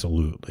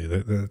 Absolutely.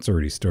 That's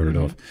already started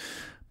off.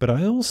 But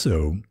I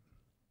also,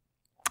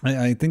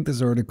 I think this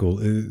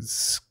article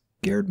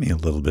scared me a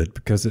little bit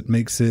because it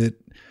makes it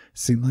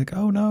seem like,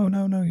 oh, no.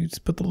 You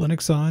just put the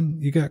Linux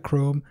on. You got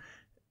Chrome.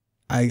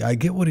 I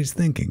get what he's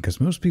thinking, because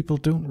most people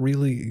don't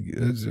really.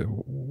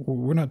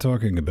 We're not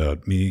talking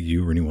about me,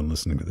 you, or anyone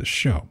listening to this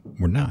show.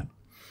 We're not.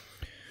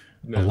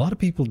 No. A lot of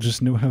people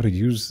just know how to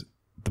use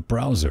the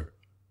browser.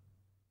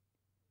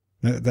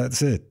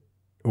 That's it.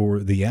 Or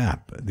the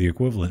app, the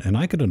equivalent. And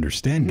I could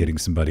understand getting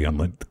somebody on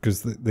Linux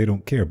because they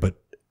don't care.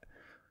 But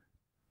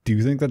do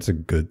you think that's a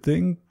good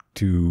thing,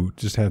 to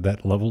just have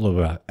that level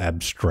of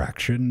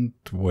abstraction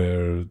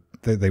where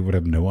they would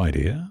have no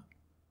idea?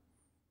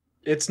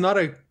 It's not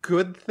a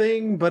good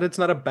thing, but it's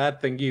not a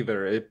bad thing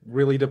either. It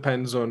really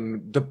depends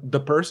on the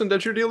person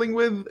that you're dealing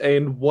with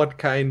and what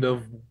kind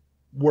of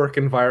work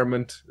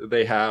environment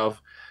they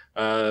have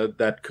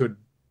that could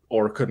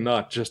or could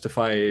not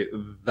justify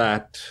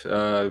that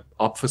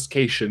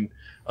obfuscation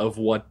of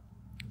what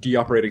the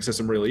operating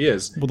system really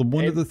is. Well,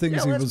 one of the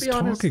things he was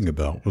talking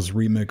about was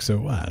Remix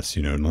OS.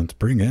 You know, let's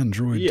bring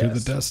Android to the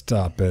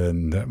desktop,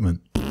 and that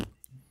went.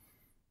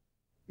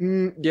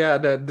 Yeah,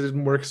 that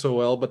didn't work so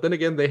well. But then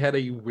again, they had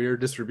a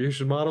weird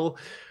distribution model.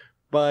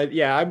 But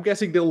yeah, I'm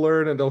guessing they'll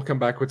learn and they'll come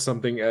back with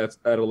something at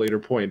a later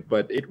point.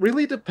 But it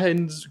really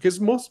depends, because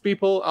most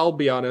people, I'll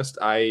be honest,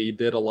 I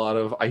did a lot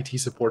of IT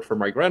support for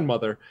my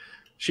grandmother.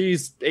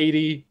 She's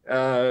 80.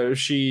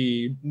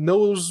 She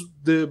knows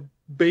the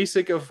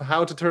basic of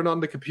how to turn on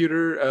the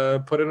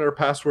computer, put in her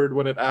password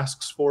when it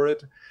asks for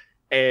it,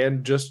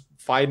 and just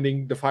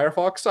finding the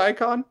Firefox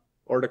icon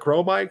or the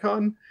Chrome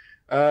icon,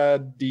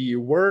 the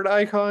Word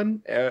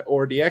icon,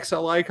 or the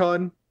Excel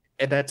icon,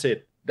 and that's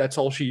it. That's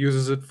all she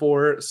uses it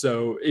for.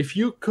 So if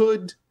you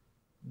could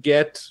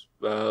get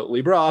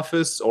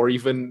LibreOffice, or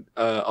even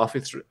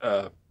Office,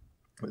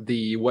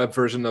 the web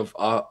version of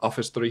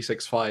Office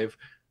 365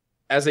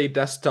 as a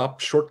desktop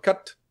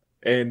shortcut,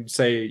 and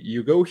say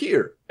you go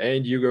here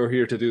and you go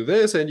here to do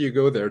this and you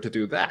go there to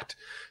do that,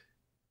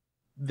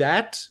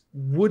 that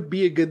would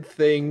be a good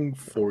thing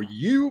for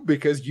you,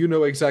 because you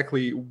know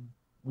exactly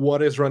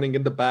what is running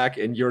in the back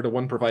and you're the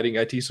one providing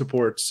IT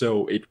support,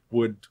 so it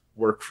would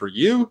work for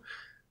you.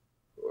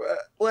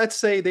 Let's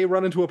say they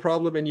run into a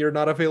problem and you're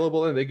not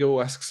available and they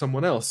go ask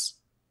someone else.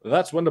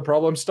 That's when the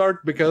problems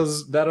start,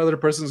 because that other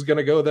person's going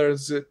to go there and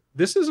say,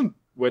 this isn't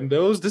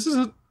Windows. This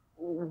isn't.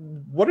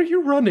 What are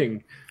you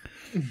running?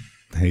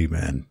 Hey,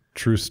 man,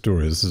 true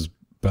story. This is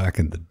back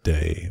in the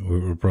day. We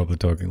were probably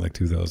talking like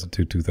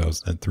 2002,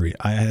 2003.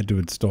 I had to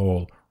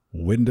install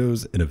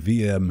Windows in a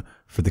VM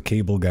for the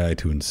cable guy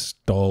to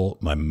install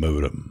my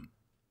modem.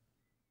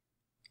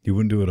 He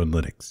wouldn't do it on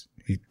Linux.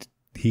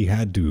 He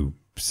had to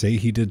say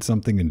he did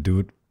something and do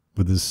it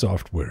with his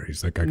software.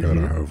 He's like, I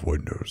gotta have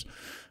Windows.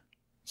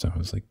 So I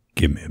was like,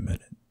 give me a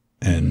minute.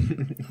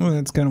 And well,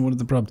 that's kind of one of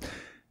the problems.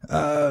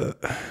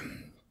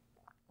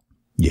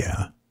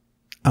 Yeah,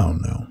 I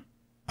don't know.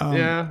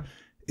 Yeah.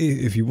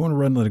 If you want to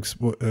run Linux,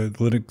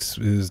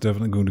 Linux is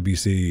definitely going to be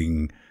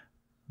seeing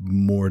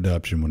more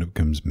adoption when it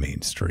becomes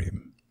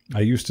mainstream.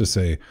 I used to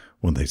say,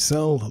 when they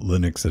sell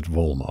Linux at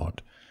Walmart,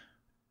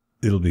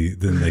 it'll be,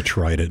 then they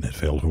tried it and it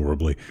failed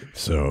horribly.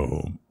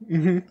 So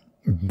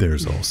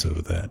there's also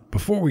that.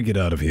 Before we get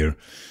out of here,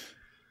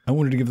 I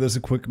wanted to give this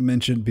a quick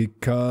mention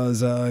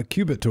because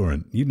Qubit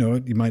Torrent, you know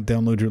it. You might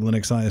download your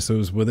Linux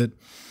ISOs with it.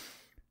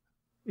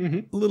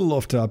 A little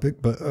off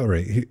topic, but all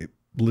right.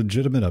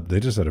 Legitimate update. They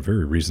just had a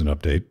very recent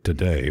update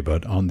today,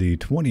 but on the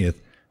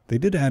 20th, they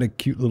did add a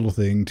cute little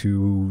thing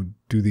to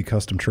do the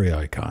custom tray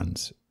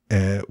icons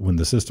when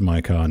the system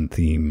icon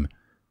theme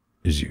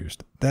is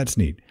used. That's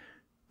neat.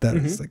 That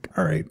is like,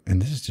 all right.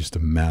 And this is just a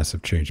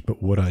massive change.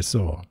 But what I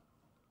saw,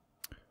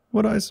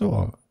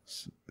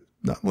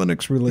 not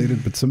Linux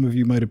related, but some of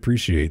you might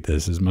appreciate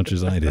this as much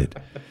as I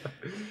did.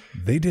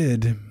 They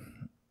did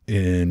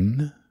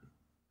in...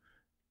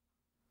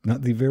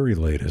 not the very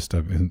latest.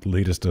 I mean,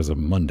 latest as of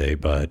Monday,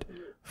 but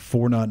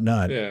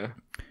 4.0. Yeah.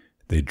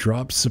 They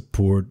dropped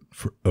support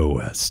for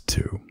OS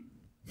 2.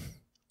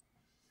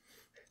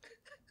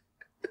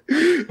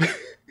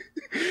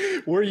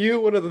 Were you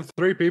one of the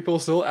 3 people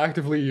still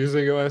actively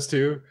using OS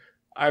 2?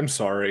 I'm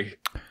sorry.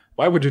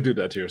 Why would you do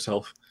that to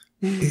yourself?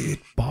 It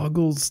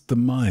boggles the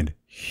mind.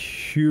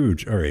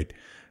 Huge. All right.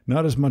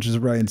 Not as much as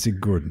Ryan C.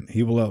 Gordon.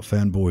 He will out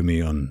fanboy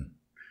me on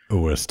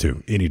OS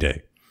 2 any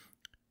day.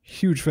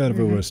 Huge fan of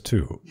OS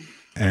 2.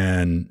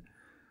 And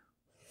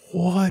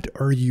what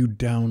are you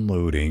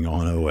downloading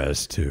on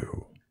OS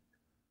 2?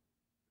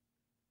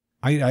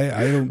 I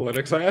don't...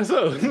 Linux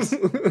ISOs.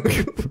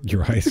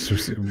 Your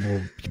ISOs,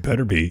 well, you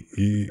better be.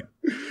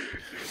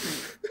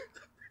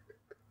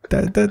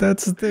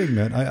 That's the thing,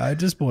 man. I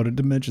just wanted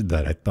to mention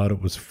that. I thought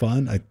it was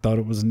fun. I thought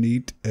it was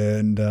neat.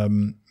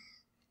 And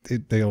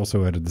they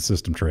also added the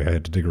system tray. I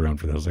had to dig around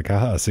for that. I was like,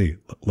 haha, see,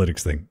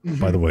 Linux thing.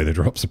 By the way, they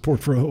dropped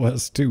support for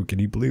OS 2. Can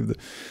you believe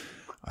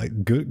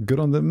that? Good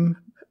on them.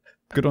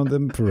 Good on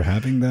them for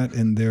having that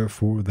in there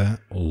for that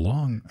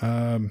long.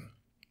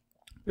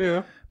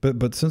 Yeah.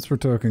 But since we're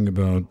talking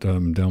about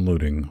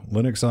downloading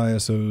Linux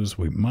ISOs,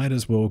 we might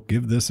as well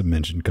give this a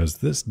mention, because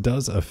this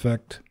does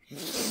affect,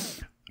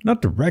 not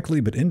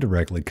directly, but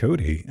indirectly,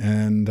 Kodi.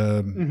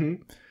 And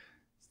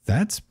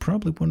that's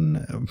probably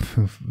one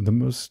of the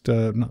most,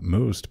 not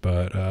most,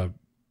 but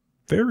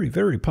very,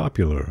 very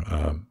popular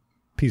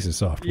piece of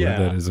software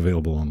that is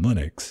available on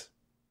Linux.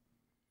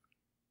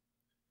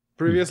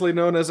 Previously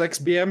known as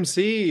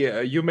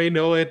XBMC, you may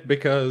know it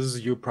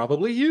because you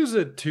probably use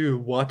it to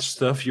watch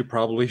stuff you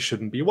probably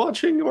shouldn't be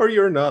watching or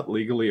you're not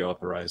legally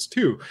authorized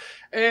to.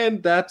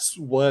 And that's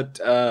what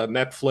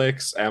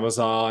Netflix,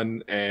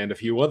 Amazon, and a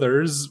few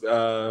others,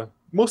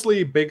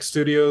 mostly big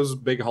studios,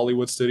 big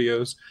Hollywood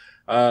studios,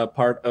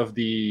 part of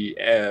the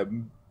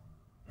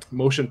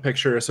Motion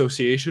Picture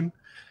Association.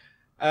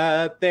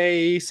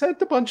 They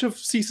sent a bunch of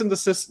cease and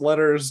desist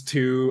letters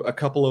to a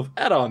couple of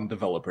add-on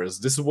developers.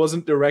 This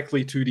wasn't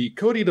directly to the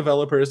Kodi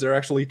developers, they're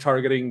actually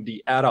targeting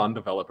the add-on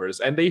developers.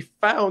 And they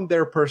found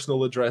their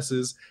personal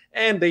addresses,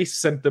 and they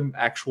sent them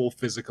actual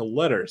physical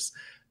letters.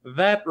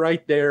 That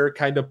right there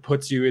kind of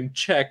puts you in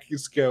check. You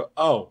just go,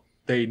 oh,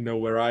 they know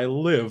where I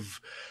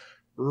live.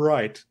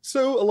 Right.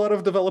 So a lot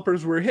of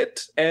developers were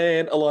hit,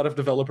 and a lot of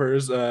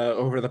developers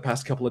over the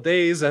past couple of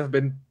days have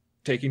been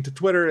taking to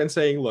Twitter and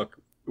saying, look,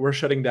 we're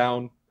shutting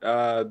down.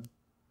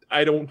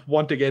 I don't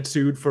want to get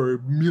sued for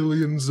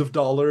millions of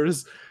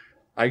dollars.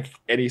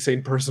 Any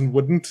sane person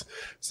wouldn't.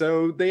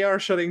 So they are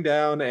shutting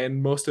down,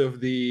 and most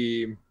of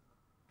the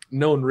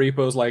known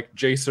repos like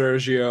J.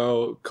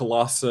 Sergio,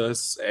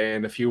 Colossus,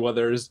 and a few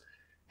others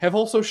have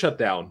also shut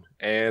down.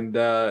 And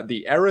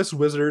the Eris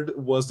Wizard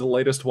was the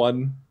latest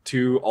one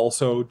to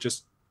also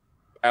just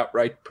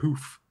outright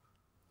poof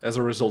as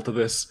a result of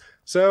this.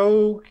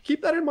 So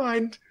keep that in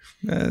mind.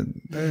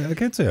 I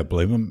can't say I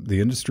blame them.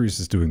 The industry is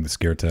just doing the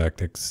scare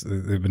tactics.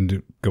 They've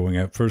been going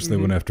out. First, they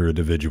went after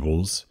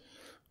individuals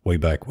way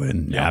back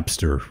when.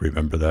 Napster,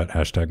 remember that?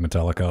 Hashtag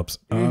Metallicops.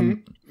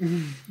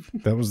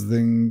 That was the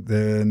thing.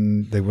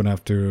 Then they went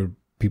after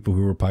people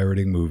who were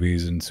pirating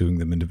movies and suing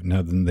them.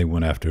 Now then they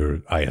went after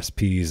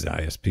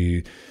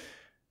ISP.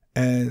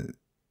 And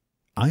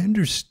I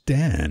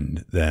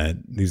understand that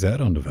these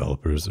add-on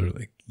developers are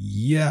like,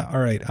 yeah, all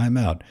right, I'm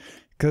out.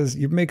 Because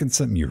you're making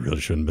something you really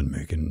shouldn't have been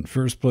making in the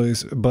first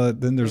place. But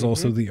then there's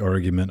also the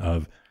argument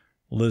of,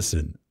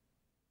 listen,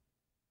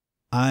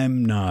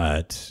 I'm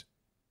not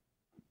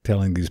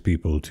telling these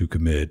people to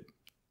commit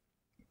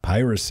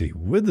piracy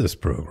with this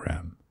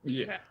program.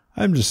 Yeah.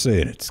 I'm just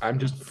saying I'm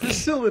just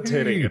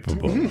facilitating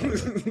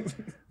it.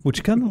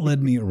 Which kind of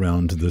led me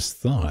around to this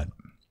thought.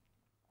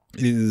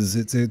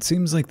 It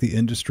seems like the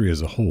industry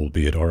as a whole,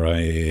 be it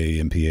RIAA,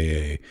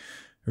 MPAA,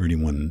 or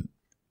anyone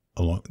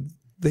along,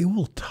 they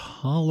will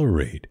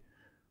tolerate,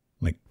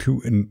 like,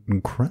 to an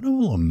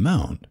incredible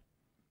amount,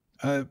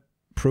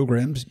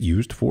 programs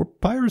used for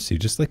piracy,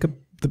 just like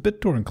the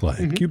BitTorrent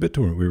client,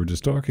 QBitTorrent we were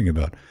just talking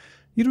about.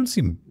 You don't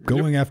see them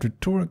going after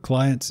torrent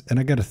clients, and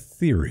I got a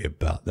theory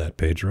about that,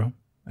 Pedro,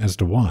 as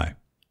to why.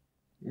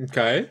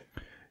 Okay.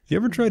 You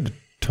ever tried to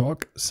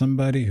talk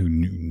somebody who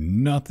knew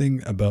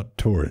nothing about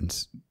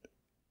torrents,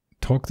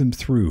 talk them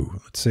through,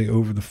 let's say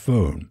over the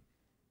phone,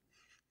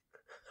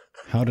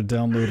 how to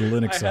download a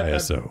Linux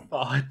ISO?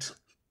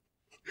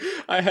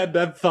 I had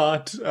that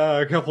thought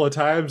a couple of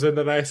times, and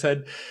then I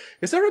said,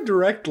 is there a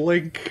direct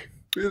link?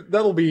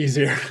 That'll be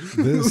easier.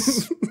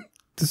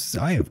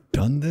 I have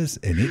done this,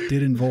 and it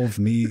did involve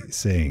me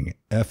saying,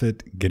 F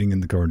it, getting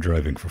in the car and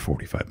driving for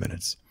 45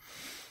 minutes.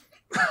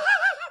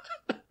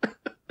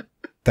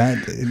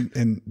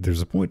 And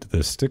there's a point to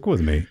this, stick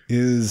with me,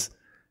 is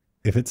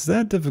if it's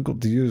that difficult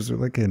to use,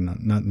 like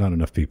not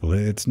enough people,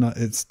 it's not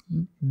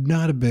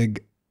a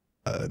big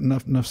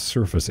enough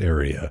surface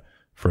area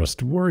for us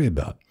to worry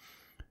about.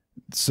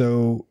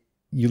 So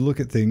you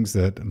look at things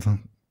that,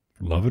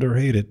 love it or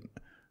hate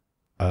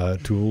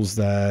it, tools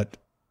that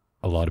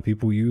a lot of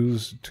people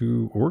use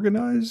to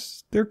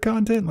organize their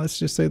content. Let's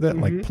just say that,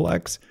 like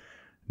Plex,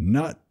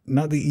 not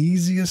the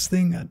easiest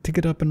thing to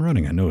get up and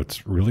running. I know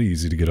it's really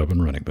easy to get up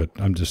and running, but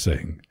I'm just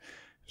saying,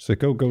 it's like,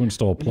 go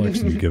install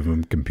Plex and you give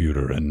them a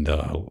computer, and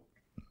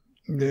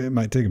it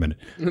might take a minute.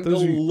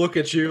 They'll look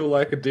at you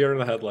like a deer in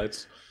the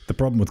headlights. The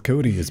problem with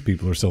Kodi is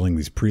people are selling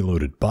these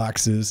preloaded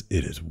boxes.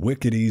 It is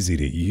wicked easy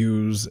to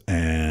use,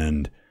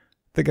 and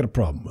they got a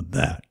problem with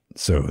that.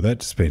 So that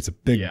just paints a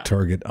big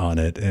target on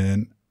it,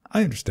 and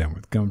I understand where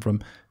it's coming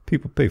from.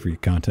 People pay for your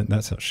content.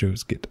 That's how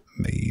shows get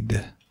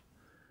made.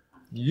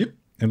 Yep.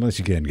 Unless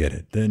you can't get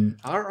it, then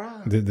all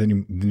right. Then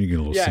you get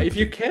a little sympathy. If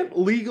you can't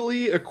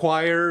legally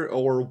acquire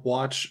or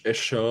watch a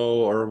show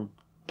or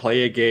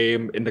play a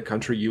game in the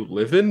country you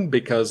live in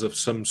because of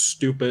some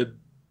stupid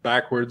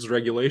backwards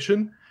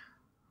regulation,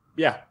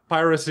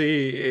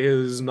 piracy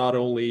is not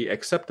only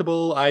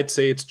acceptable, I'd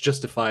say it's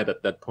justified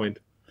at that point.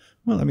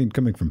 Well, I mean,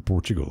 coming from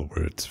Portugal,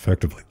 where it's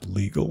effectively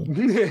legal.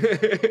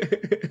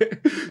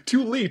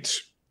 To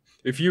leech.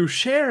 If you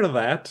share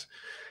that,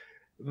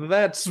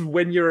 that's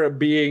when you're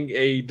being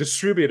a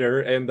distributor,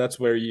 and that's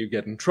where you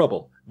get in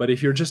trouble. But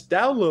if you're just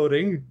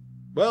downloading,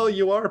 well,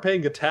 you are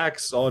paying a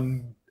tax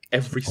on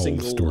every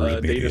single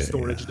data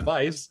storage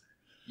device.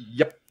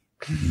 Yep.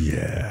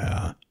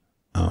 Yeah.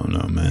 I don't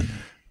know, man.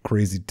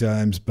 Crazy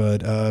times,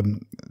 but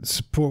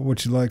support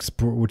what you like,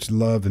 support what you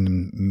love,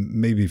 and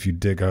maybe if you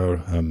dig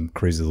our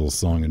crazy little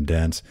song and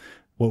dance,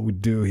 what we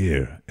do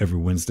here every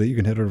Wednesday. You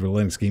can head over to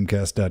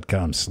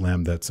linuxgamecast.com,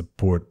 slam that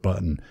support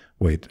button.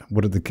 Wait,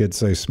 what did the kids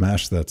say?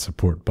 Smash that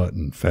support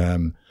button,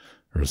 fam,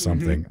 or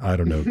something. I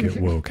don't know.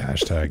 Get woke.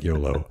 Hashtag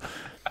YOLO.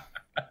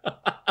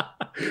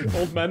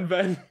 Old man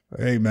Ben.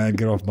 Hey, man,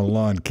 get off my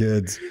lawn,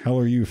 kids. How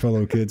are you,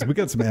 fellow kids? We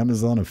got some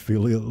Amazon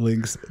affiliate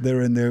links.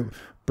 They're in there.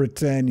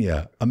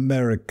 Britannia,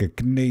 America,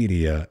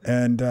 Canada,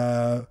 and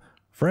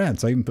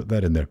France. I even put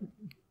that in there.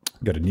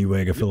 Got a new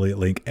egg affiliate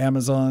link.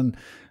 Amazon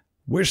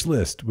wish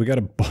list. We got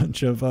a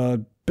bunch of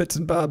bits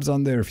and bobs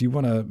on there if you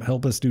want to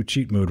help us do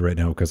cheat mode right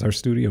now, because our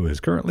studio is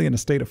currently in a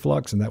state of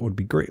flux, and that would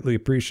be greatly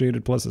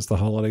appreciated. Plus, it's the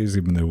holidays,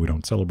 even though we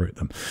don't celebrate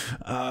them.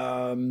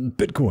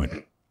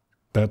 Bitcoin.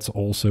 That's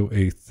also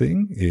a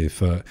thing.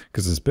 If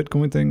because this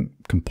Bitcoin thing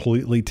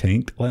completely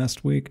tanked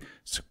last week,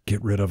 so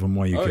get rid of them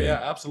while you can. Oh yeah,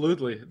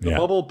 absolutely. The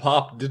bubble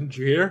popped. Didn't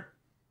you hear?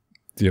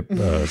 Yep.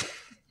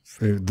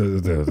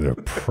 They're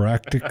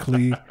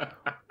practically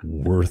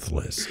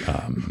worthless.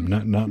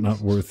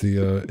 Not worth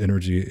the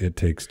energy it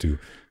takes to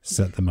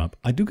set them up.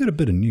 I do get a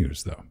bit of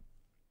news, though.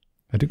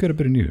 You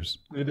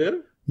did?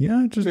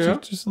 Yeah, just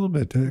a little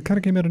bit. It kind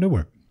of came out of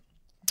nowhere.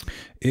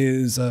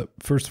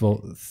 First of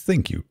all,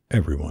 thank you,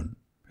 everyone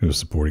who's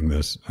supporting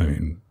this. I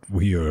mean,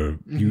 we are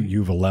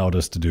you've allowed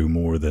us to do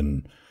more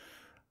than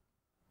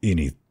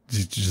any.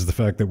 Just the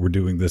fact that we're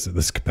doing this at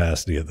this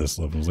capacity at this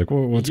level. It's like,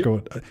 well, what's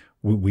going on?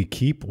 We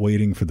keep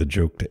waiting for the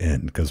joke to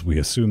end because we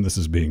assume this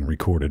is being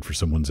recorded for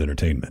someone's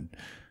entertainment.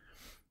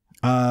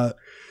 I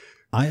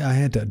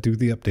had to do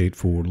the update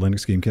for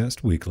Linux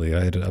Gamecast Weekly.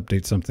 I had to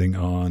update something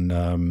on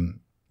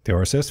the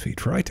RSS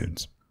feed for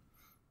iTunes.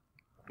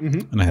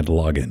 And I had to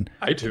log in.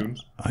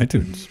 iTunes.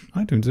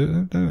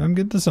 I'm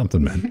getting to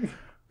something, man.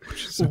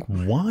 Which is like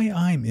why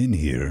I'm in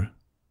here,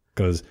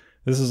 because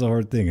this is a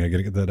hard thing. I got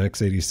to get that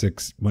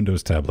x86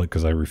 Windows tablet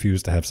because I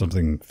refuse to have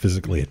something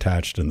physically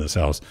attached in this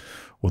house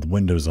with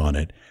Windows on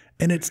it.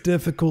 And it's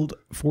difficult.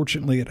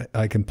 Fortunately,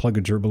 I can plug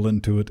a gerbil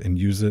into it and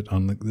use it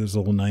on this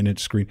little 9-inch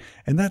screen.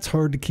 And that's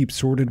hard to keep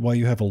sorted while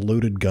you have a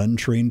loaded gun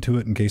trained to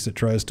it in case it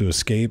tries to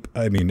escape.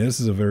 I mean, this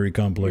is a very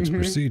complex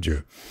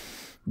procedure.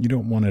 You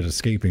don't want it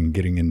escaping,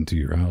 getting into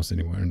your house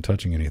anywhere and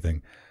touching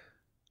anything.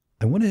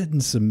 I went ahead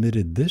and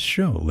submitted this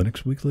show,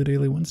 Linux Weekly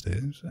Daily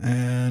Wednesdays,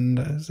 and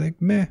I was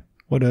like, meh,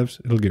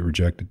 whatevs, it'll get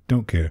rejected,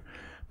 don't care.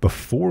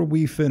 Before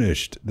we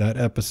finished that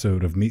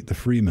episode of Meet the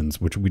Freemans,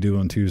 which we do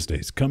on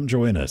Tuesdays, come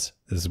join us.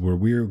 This is where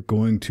we're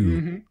going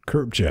to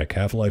curb check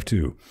Half-Life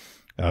 2.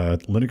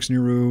 Linux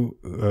Nero,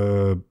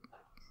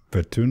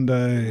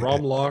 Vetundai,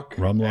 Romlock,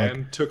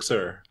 and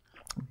Tuxer.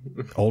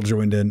 All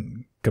joined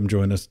in. Come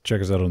join us. Check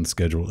us out on the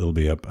schedule. It'll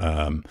be up.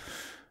 I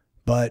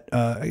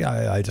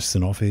just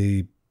sent off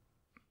a...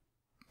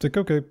 It's like,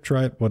 okay,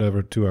 try it,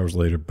 whatever. 2 hours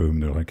later,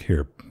 boom, they're like,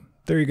 here,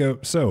 there you go.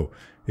 So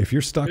if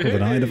you're stuck with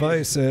an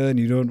iDevice and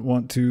you don't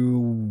want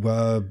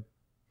to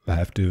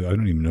I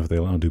don't even know if they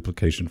allow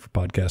duplication for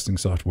podcasting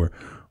software.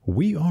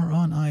 We are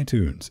on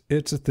iTunes.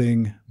 It's a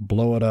thing.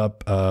 Blow it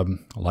up.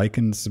 Like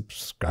and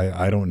subscribe.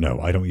 I don't know.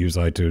 I don't use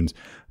iTunes,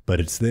 but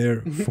it's there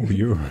for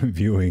your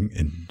viewing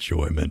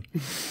enjoyment.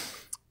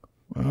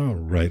 All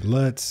right,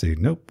 let's see.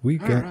 Nope, we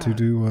got to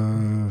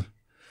do...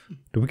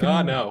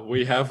 No,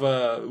 we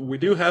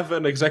do have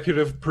an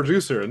executive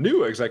producer, a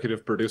new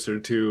executive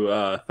producer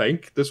to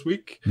thank this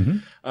week.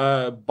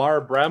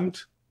 Bar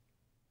Bramt.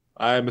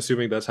 I'm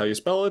assuming that's how you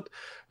spell it.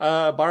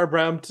 Bar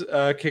Bramt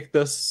kicked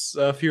us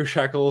a few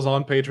shekels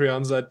on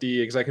Patreons at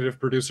the executive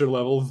producer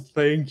level.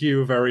 Thank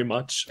you very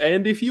much.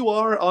 And if you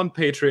are on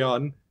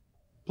Patreon,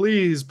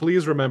 please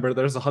remember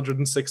there's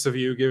 106 of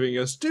you giving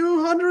us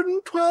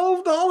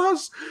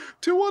 $212.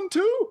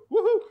 212.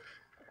 Woohoo!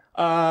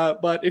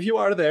 But if you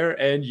are there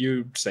and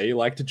you say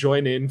like to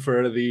join in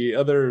for the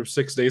other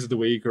 6 days of the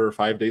week or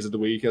 5 days of the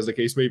week, as the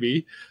case may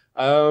be,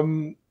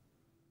 join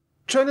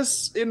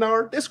us in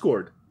our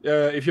Discord.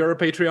 If you're a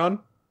Patreon,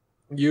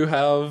 you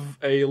have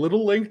a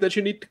little link that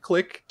you need to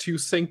click to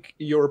sync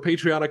your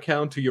Patreon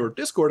account to your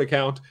Discord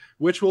account,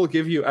 which will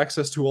give you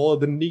access to all of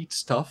the neat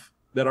stuff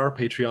that our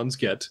Patreons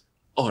get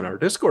on our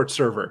Discord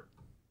server.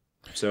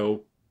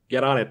 So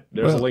get on it.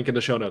 There's a link in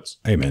the show notes.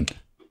 Amen.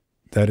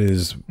 That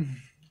is...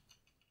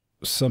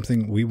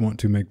 something we want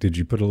to make. Did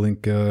you put a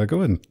link? Go ahead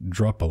and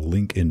drop a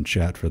link in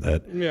chat for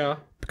that. Yeah.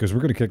 Because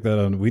we're going to kick that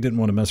on. We didn't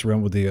want to mess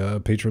around with the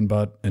Patreon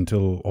bot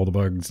until all the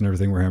bugs and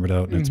everything were hammered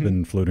out. And it's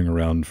been floating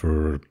around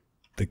for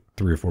like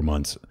 3 or 4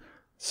 months.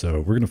 So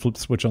we're going to flip the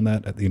switch on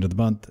that at the end of the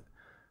month.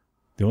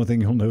 The only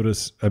thing you'll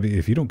notice, I mean,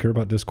 if you don't care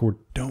about Discord,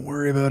 don't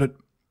worry about it.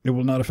 It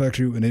will not affect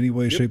you in any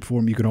way, shape,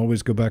 form. You can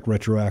always go back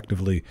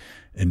retroactively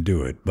and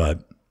do it.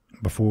 But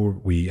before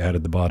we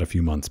added the bot a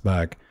few months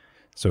back,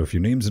 so if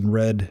your name's in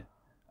red...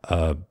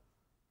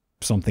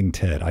 something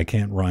Ted. I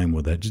can't rhyme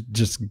with that.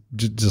 Just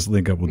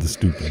link up with the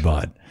stupid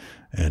bot,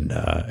 and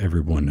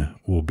everyone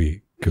will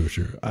be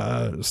kosher.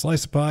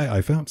 Slice of pie.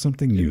 I found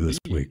something new this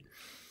week.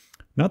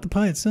 Not the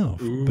pie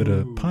itself, but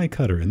a pie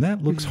cutter, and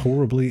that looks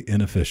horribly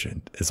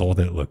inefficient. Is all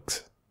that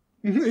looks.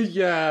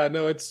 Yeah,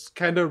 no, it's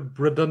kind of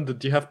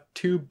redundant. You have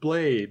 2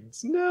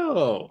 blades.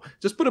 No,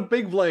 just put a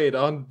big blade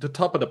on the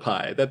top of the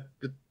pie. That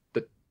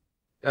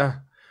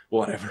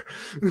Whatever.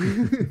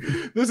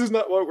 This is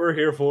not what we're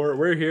here for.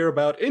 We're here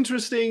about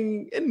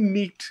interesting and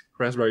neat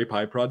Raspberry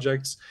Pi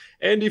projects.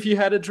 And if you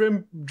had a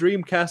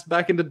Dreamcast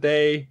back in the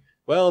day,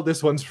 well,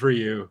 this one's for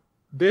you.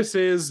 This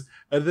is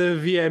the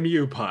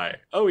VMU Pi.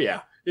 Oh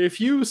yeah,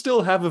 if you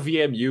still have a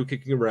VMU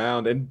kicking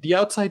around and the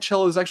outside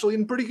shell is actually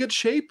in pretty good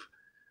shape,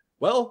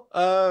 well,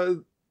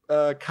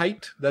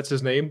 Kite, that's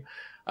his name,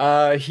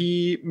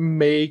 he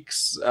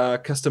makes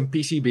custom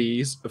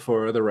PCBs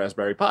for the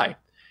Raspberry Pi.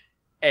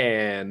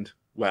 And,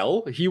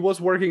 well, he was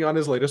working on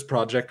his latest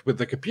project with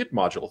the Compute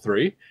Module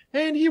 3,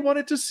 and he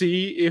wanted to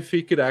see if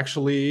he could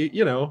actually,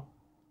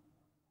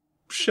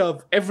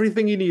 shove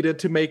everything he needed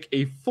to make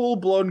a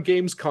full-blown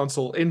games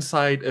console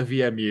inside a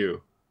VMU.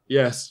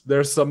 Yes,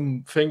 there's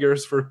some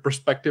fingers for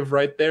perspective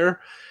right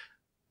there.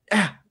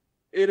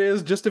 It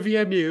is just a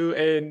VMU,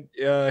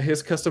 and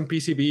his custom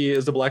PCB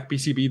is the black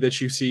PCB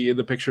that you see in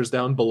the pictures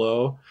down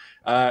below.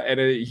 And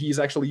he's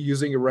actually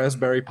using a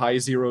Raspberry Pi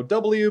Zero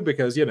W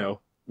because,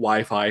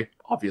 Wi-Fi,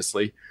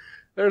 obviously.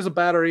 There's a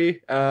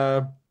battery,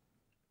 and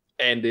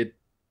it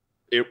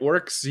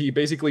works. He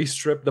basically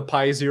stripped the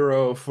Pi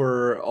Zero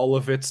for all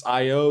of its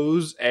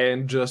IOs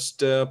and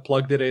just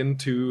plugged it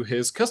into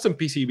his custom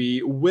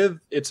PCB with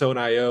its own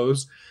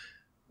IOs,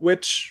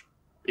 which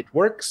it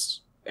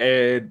works.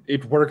 And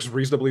it works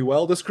reasonably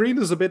well. The screen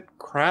is a bit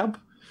crap.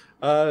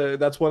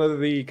 That's one of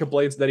the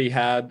complaints that he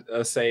had,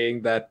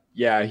 saying that,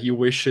 yeah, he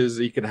wishes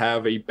he could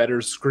have a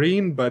better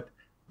screen, but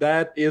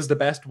that is the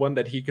best one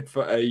that he could.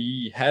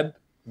 He had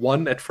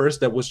one at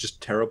first that was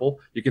just terrible.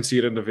 You can see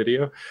it in the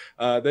video.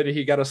 Then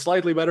he got a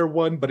slightly better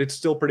one, but it's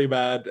still pretty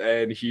bad,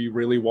 and he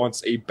really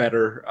wants a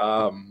better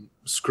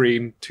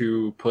screen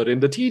to put in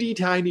the teeny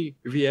tiny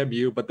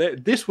VMU.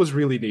 But this was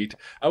really neat.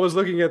 I was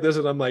looking at this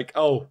and I'm like,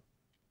 oh,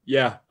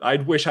 yeah, I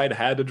wish I'd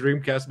had a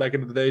Dreamcast back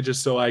in the day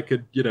just so I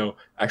could,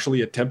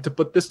 actually attempt to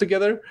put this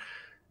together.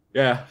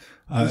 Yeah,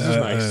 this is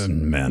nice.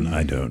 Man,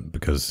 I don't,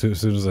 because as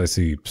soon as I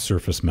see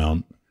surface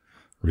mount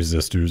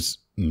resistors,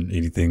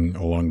 anything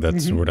along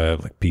that sort, I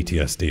have like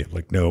PTSD. I'm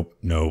like, nope,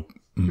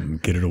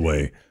 get it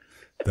away.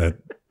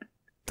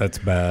 That's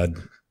bad.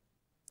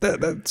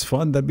 That's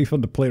fun. That'd be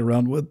fun to play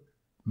around with,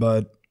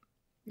 but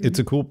it's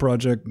a cool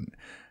project.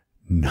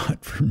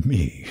 Not for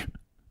me.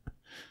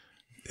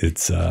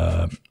 It's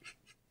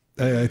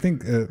I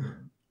think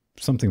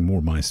something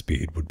more my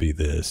speed would be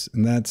this,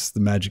 and that's the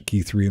Magic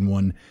Key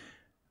 3-in-1.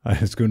 I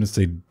was going to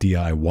say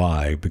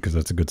DIY because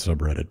that's a good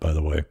subreddit, by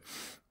the way,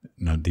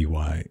 not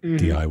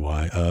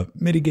DIY.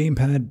 MIDI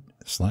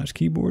gamepad /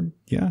 keyboard.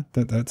 Yeah,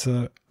 that's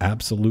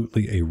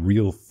absolutely a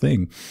real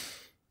thing,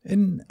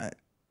 and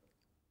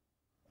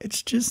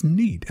it's just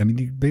neat. I mean,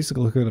 you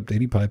basically hook it up to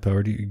any Pi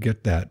powered, you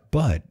get that,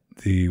 but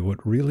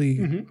what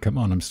really come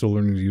on, I'm still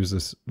learning to use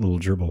this little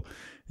gerbil.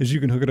 Is you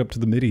can hook it up to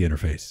the MIDI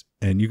interface,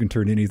 and you can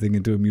turn anything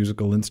into a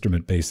musical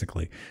instrument,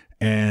 basically.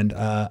 And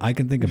I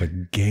can think of a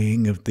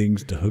gang of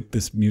things to hook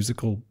the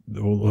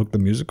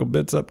musical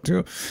bits up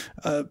to.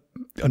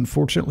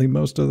 Unfortunately,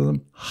 most of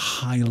them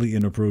highly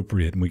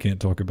inappropriate, and we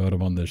can't talk about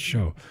them on this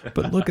show.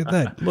 But look at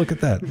that! Look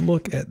at that!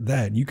 Look at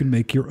that! You can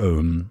make your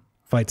own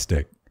fight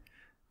stick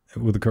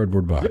with a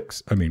cardboard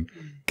box. I mean,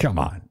 come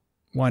on,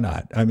 why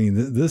not? I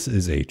mean, this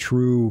is a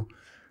true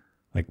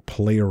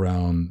play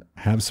around,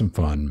 have some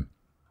fun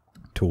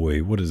toy.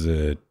 What is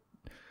it?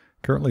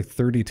 Currently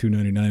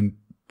 $32.99.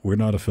 We're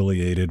not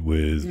affiliated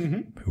with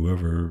who's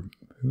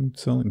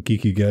selling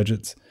Geeky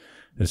Gadgets.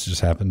 This just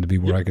happened to be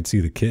where I could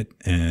see the kit,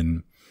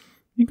 and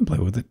you can play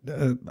with it.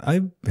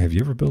 Have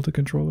you ever built a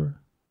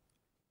controller?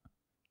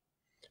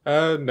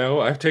 No,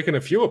 I've taken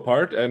a few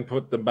apart and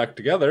put them back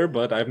together,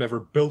 but I've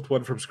never built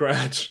one from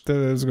scratch. I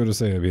was going to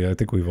say, I mean, I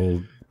think we've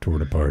all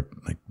torn apart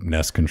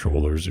NES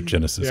controllers or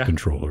Genesis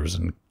controllers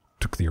and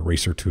took the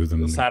eraser to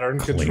them. Saturn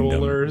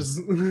controllers.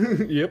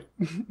 Yep.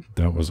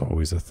 That was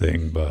always a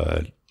thing,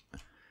 but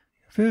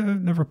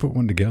I've never put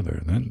one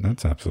together.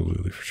 That's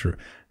absolutely for sure.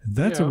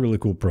 That's a really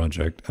cool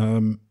project.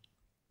 But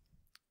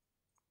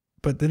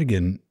then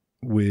again,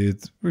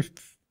 with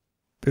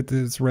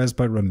it's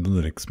Raspberry running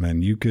Linux,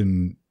 man, you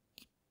can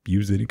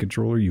use any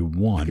controller you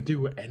want. You can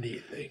do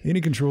anything.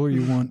 Any controller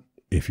you want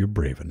if you're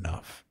brave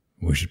enough.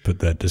 We should put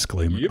that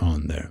disclaimer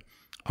on there.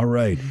 All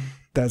right.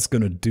 That's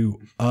going to do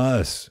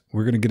us.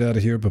 We're going to get out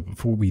of here, but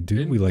before we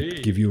do, we like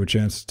to give you a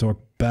chance to talk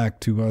back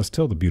to us.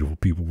 Tell the beautiful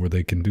people where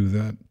they can do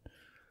that.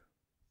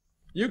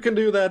 You can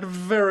do that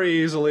very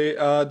easily.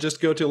 Just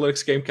go to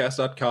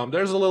linuxgamecast.com.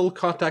 There's a little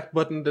contact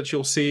button that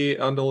you'll see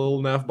on the little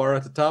nav bar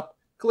at the top.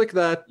 Click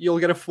that. You'll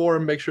get a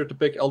form. Make sure to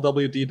pick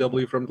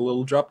LWDW from the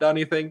little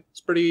drop-downy thing. It's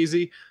pretty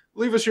easy.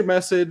 Leave us your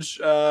message.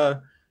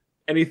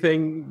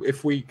 Anything,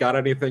 if we got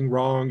anything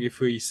wrong, if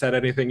we said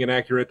anything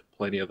inaccurate,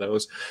 plenty of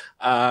those.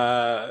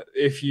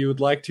 If you'd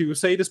like to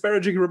say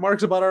disparaging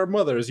remarks about our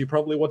mothers, you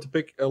probably want to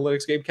pick a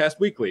Linux Gamecast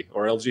Weekly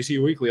or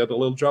LGC Weekly on the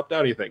little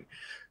drop-downy thing.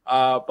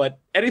 But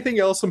anything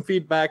else, some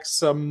feedback,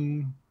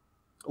 some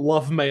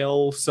love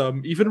mail,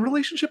 some even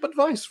relationship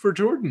advice for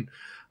Jordan,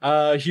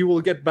 he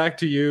will get back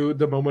to you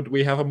the moment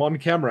we have him on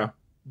camera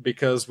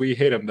because we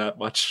hate him that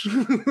much.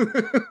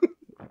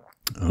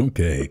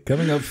 Okay,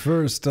 coming up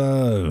first,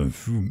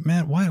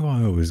 man, why do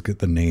I always get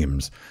the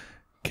names?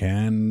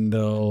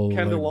 Candle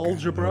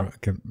algebra.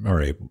 All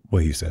right,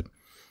 what he said.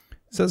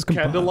 It says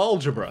Candle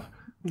algebra.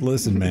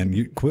 Listen, man,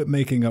 you quit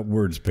making up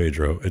words,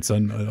 Pedro. It's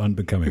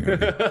unbecoming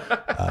of you.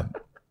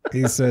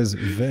 He says,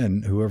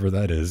 Vin, whoever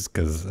that is,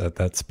 because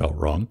that's spelled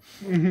wrong.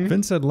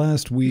 Vin said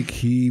last week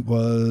he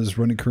was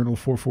running kernel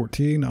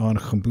 4.14 on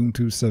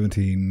Ubuntu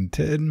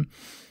 17.10.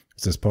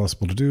 Is this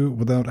possible to do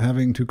without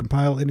having to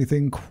compile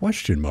anything? ?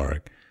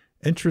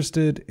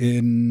 Interested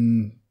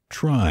in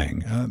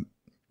trying?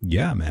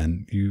 Yeah,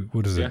 man.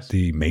 What is it?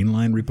 The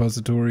mainline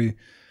repository?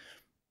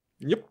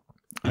 Yep.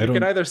 You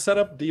can either set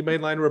up the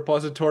mainline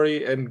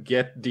repository and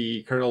get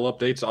the kernel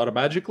updates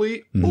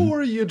automatically,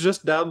 or you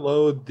just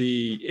download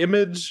the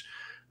image,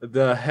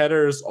 the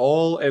headers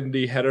all, and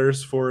the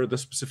headers for the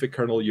specific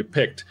kernel you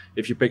picked.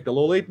 If you pick the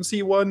low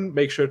latency one,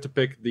 make sure to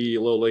pick the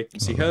low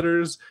latency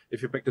headers.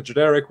 If you pick the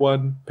generic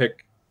one,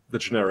 pick the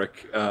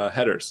generic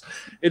headers.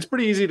 It's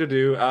pretty easy to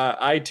do.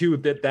 I too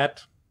did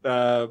that.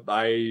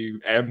 I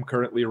am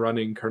currently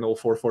running kernel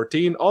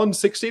 4.14 on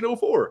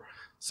 16.04.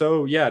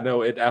 So yeah,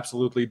 no, it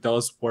absolutely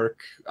does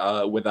work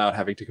without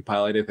having to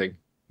compile anything.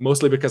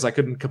 Mostly because I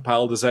couldn't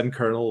compile the Zen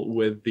kernel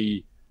with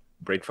the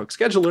Brainfuck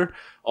scheduler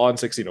on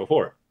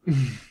 16.04.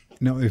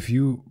 Now,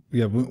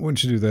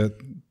 once you do that,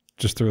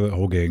 just throw that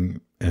whole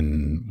gang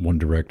in one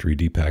directory,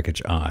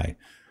 dpackage I,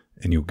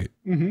 and you'll get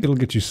it'll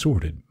get you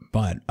sorted.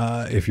 But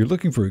if you're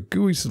looking for a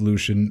GUI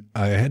solution,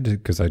 I had to,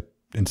 because I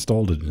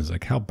installed it and it's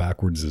like, how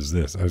backwards is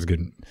this? I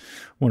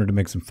wanted to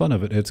make some fun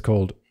of it. It's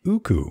called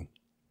Uku.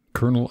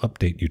 Kernel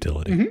update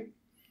utility.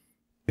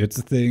 It's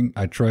a thing.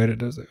 I tried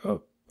it. I was like,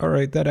 oh, all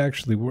right, that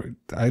actually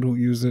worked. I don't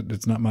use it.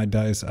 It's not my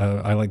dice.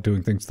 I like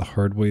doing things the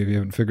hard way if you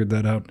haven't figured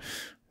that out.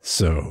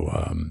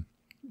 So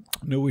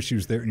no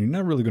issues there. And you're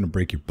not really going to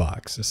break your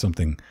box. It's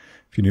something,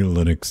 if you need a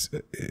Linux,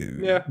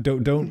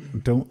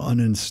 don't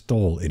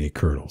uninstall any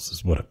kernels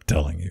is what I'm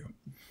telling you.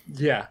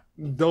 Yeah,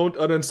 don't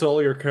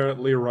uninstall your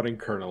currently running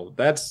kernel.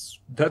 That's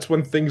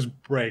when things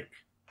break.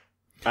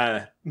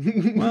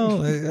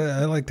 Well,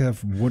 I like to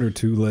have one or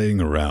two laying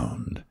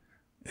around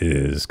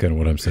is kind of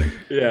what I'm saying.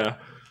 Yeah.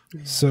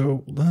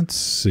 So let's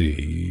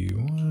see.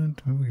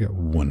 We got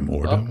one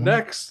more. Up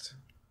next.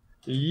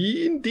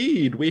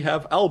 Indeed, we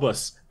have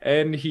Albus,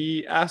 and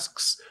he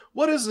asks,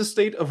 what is the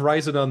state of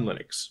Ryzen on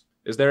Linux?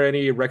 Is there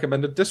any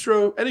recommended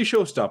distro? Any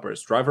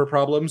showstoppers? Driver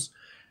problems?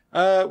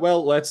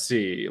 Well, let's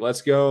see.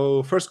 Let's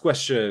go. First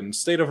question.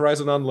 State of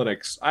Ryzen on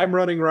Linux. I'm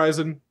running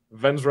Ryzen.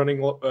 Ven's running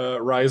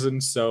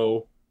Ryzen,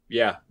 so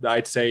yeah,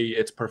 I'd say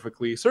it's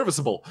perfectly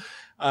serviceable.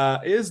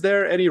 Is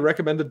there any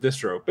recommended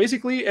distro?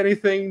 Basically,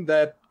 anything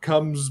that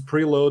comes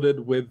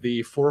preloaded with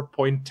the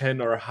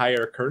 4.10 or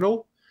higher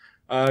kernel.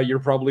 You're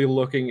probably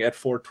looking at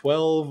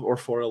 4.12 or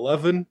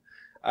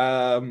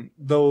 4.11.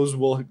 Those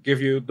will give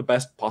you the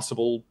best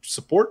possible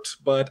support,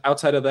 but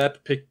outside of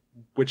that, pick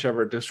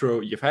whichever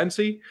distro you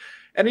fancy.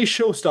 Any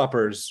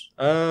showstoppers?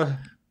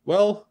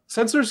 Well,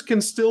 sensors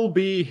can still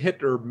be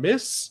hit or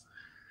miss.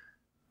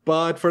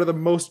 But for the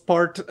most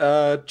part,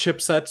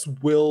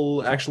 chipsets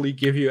will actually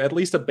give you at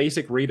least a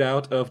basic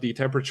readout of the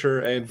temperature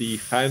and the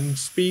fan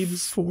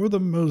speeds. For the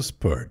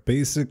most part.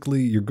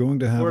 Basically, you're going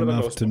to have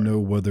enough to know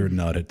whether or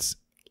not it's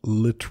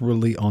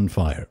literally on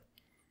fire.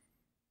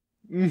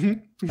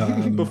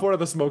 Before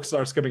the smoke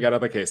starts coming out of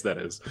the case, that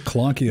is.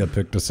 Clonkia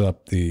picked us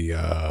up the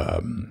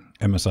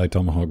MSI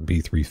Tomahawk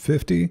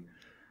B350.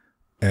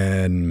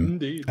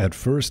 And at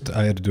first,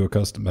 I had to do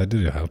I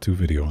did a how-to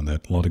video on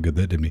that. A lot of good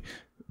that did me.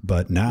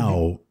 But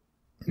now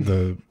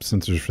the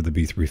sensors for the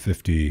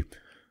B350,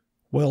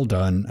 well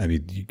done. I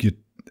mean, you get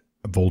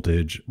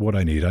voltage. What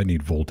I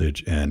need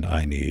voltage, and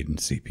I need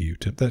CPU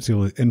tip. That's the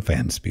only, and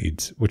fan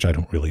speeds, which I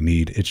don't really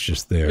need. It's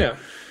just there.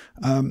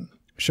 Yeah.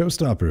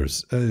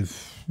 Showstoppers.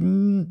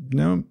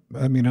 No,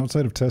 I mean,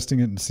 outside of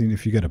testing it and seeing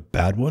if you get a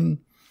bad one.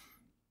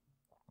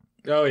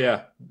 Oh,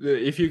 yeah.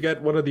 If you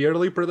get one of the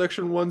early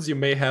production ones, you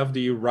may have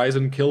the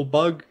Ryzen kill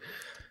bug.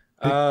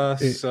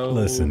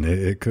 Listen,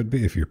 it could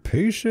be if you're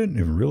patient,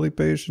 if you're really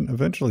patient,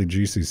 eventually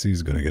GCC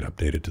is going to get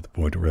updated to the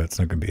point where it's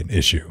not going to be an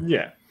issue.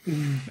 Yeah.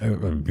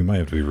 You might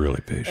have to be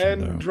really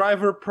patient. And though.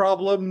 Driver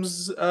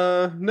problems,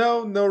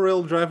 no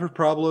real driver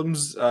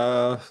problems.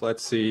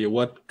 Let's see,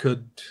 what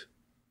could...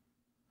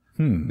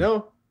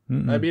 No.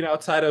 I mean,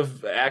 outside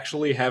of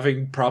actually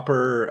having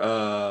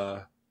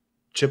proper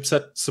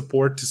chipset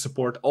support to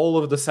support all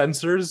of the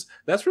sensors,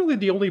 that's really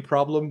the only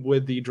problem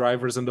with the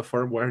drivers and the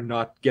firmware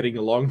not getting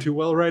along too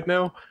well right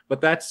now.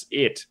 But that's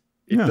it.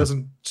 It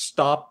doesn't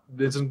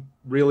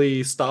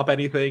really stop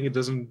anything. It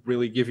doesn't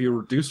really give you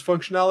reduced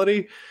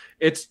functionality.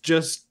 It's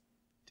just,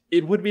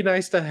 it would be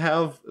nice to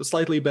have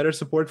slightly better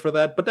support for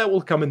that, but that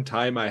will come in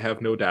time, I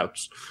have no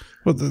doubts.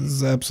 Well, this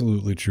is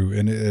absolutely true,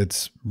 and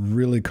it's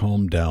really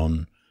calmed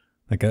down.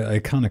 Like, I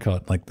kind of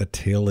caught, like, the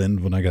tail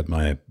end when I got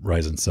my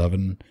Ryzen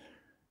 7.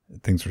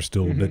 Things were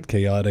still a bit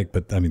chaotic,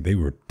 but I mean, they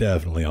were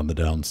definitely on the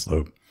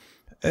downslope.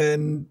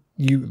 And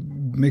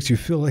makes you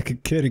feel like a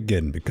kid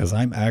again, because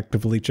I'm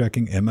actively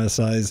checking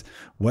MSI's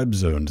web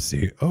zone to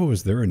see, oh,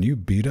 is there a new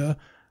beta?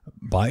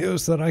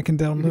 BIOS that I can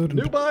download.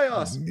 New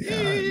BIOS. Yeah,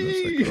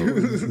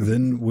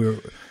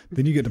 like,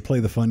 then you get to play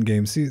the fun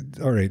game. See,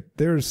 all right,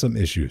 there's some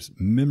issues.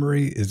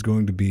 Memory is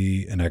going to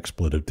be an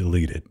expletive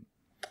deleted.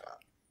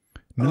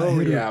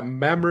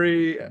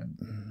 Memory.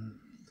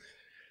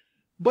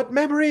 But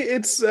memory,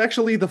 it's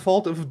actually the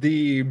fault of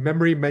the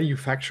memory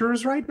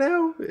manufacturers right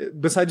now.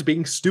 Besides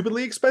being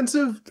stupidly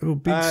expensive,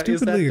 is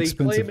that they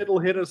claim it'll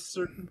hit a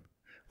certain.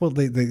 Well,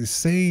 they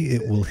say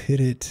it will hit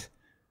it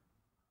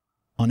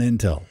on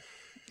Intel.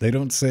 They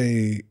don't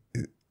say.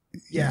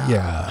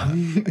 Yeah.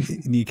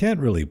 And you can't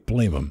really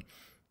blame them,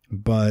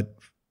 but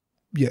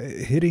yeah,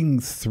 hitting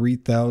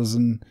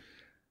 3,000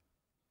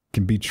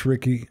 can be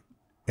tricky,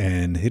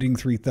 and hitting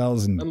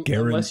 3,000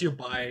 unless you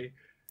buy.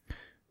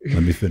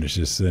 Let me finish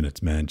this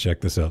sentence, man. Check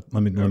this out.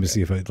 Let me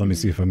see if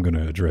I'm going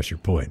to address your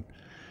point.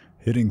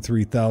 Hitting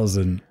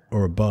 3,000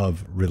 or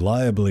above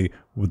reliably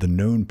with a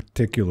known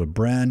particular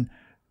brand,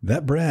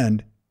 that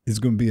brand is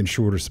going to be in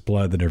shorter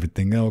supply than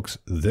everything else,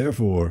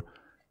 therefore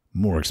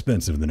more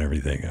expensive than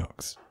everything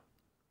else.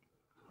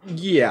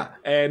 Yeah,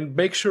 and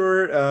make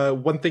sure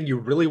one thing you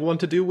really want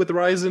to do with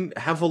Ryzen,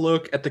 have a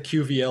look at the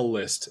QVL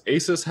list.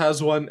 Asus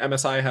has one,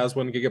 MSI has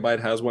one, Gigabyte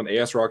has one,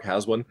 ASRock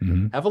has one.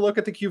 Mm-hmm. Have a look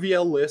at the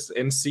QVL list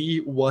and see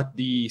what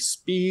the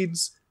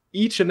speeds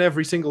each and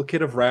every single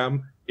kit of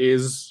RAM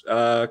is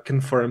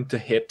confirmed to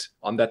hit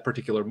on that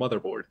particular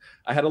motherboard.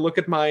 I had a look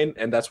at mine,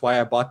 and that's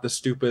why I bought the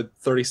stupid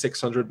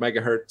 3600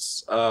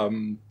 megahertz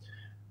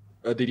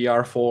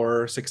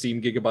DDR4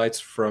 16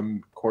 gigabytes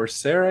from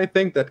Corsair, I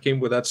think, that came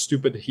with that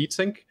stupid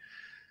heatsink.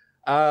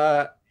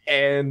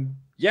 And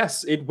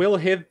yes, it will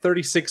hit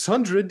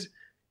 3600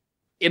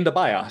 in the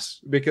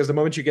BIOS, because the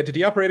moment you get to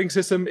the operating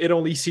system, it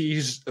only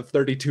sees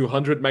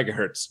 3200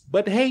 megahertz.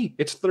 But hey,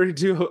 it's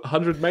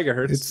 3200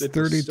 megahertz. It's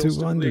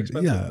 3200.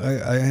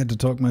 Yeah, I had to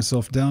talk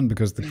myself down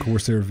because the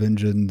Corsair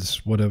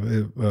Vengeance,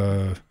 whatever,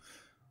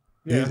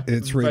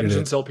 it's rated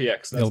Vengeance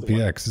LPX.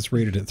 LPX. It's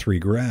rated at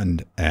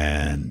 $3,000,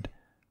 and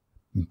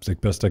it's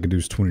like best I can do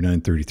is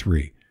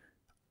 2933.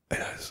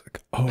 And I was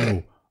like,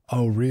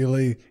 oh,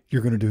 really?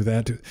 You're going to do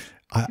that too?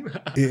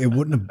 It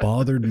wouldn't have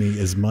bothered me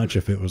as much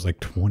if it was like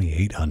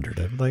 2,800.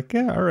 I'm like,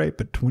 yeah, all right,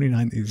 but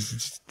 29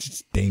 is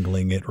just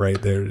dangling it right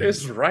there.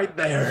 It's right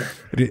there.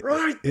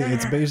 Right there.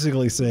 It's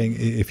basically saying,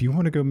 if you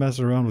want to go mess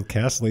around with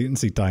cast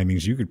latency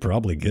timings, you could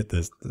probably get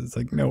this. It's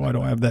like, no, I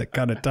don't have that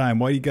kind of time.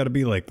 Why you got to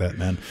be like that,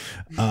 man?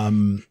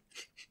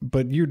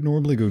 But you're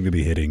normally going to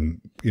be hitting,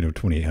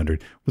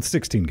 2,800 with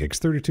 16 gigs,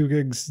 32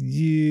 gigs.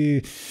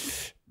 You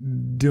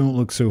don't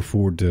look so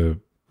forward to,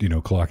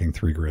 clocking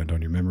 $3,000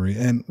 on your memory.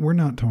 And we're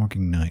not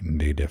talking night and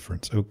day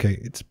difference. Okay.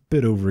 It's a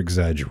bit over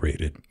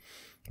exaggerated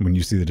when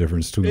you see the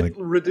difference between it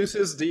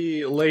reduces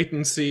the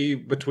latency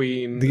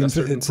between the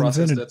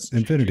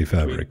Infinity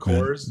Fabric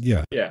cores.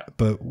 Yeah.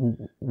 But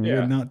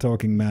we're not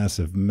talking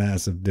massive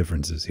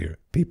differences here.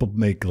 People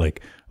make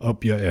like,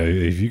 if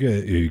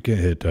you can't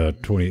hit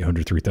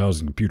 2,800,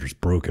 3,000, computer's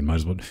broken, might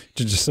as well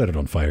just set it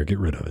on fire, get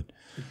rid of it.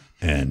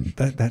 And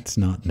that's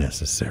not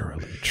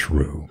necessarily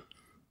true.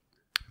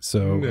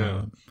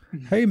 So,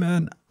 hey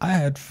man, I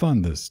had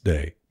fun this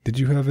day. Did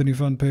you have any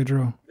fun,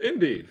 Pedro?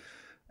 Indeed.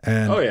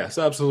 And yes,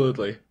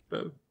 absolutely.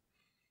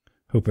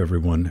 Hope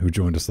everyone who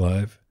joined us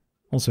live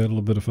also had a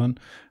little bit of fun.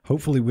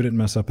 Hopefully we didn't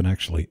mess up and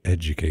actually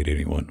educate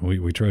anyone.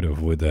 We try to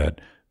avoid that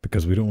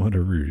because we don't want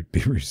to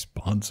be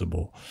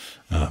responsible.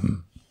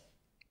 That'd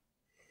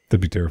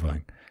be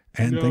terrifying.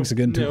 And thanks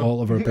again to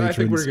all of our patrons. I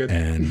think we're good.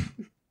 And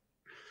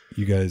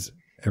you guys,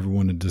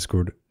 everyone in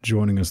Discord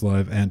joining us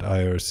live and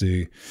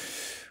IRC.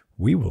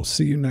 We will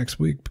see you next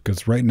week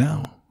because right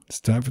now it's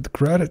time for the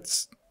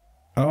credits.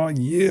 Oh,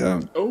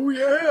 yeah. Oh,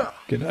 yeah.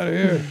 Get out of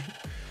here.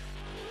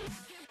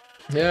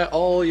 Yeah,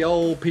 all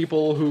y'all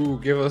people who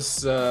give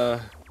us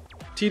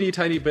teeny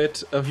tiny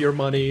bit of your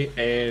money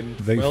and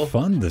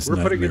fund this we're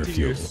putting it to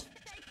fuel. use.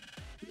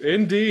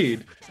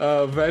 Indeed.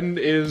 Ven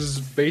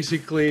is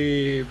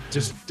basically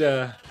just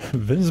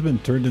Ven's been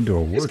turned into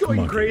a work he's going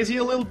monkey. crazy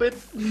a little bit.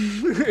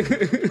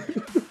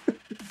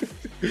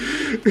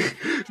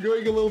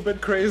 Going a little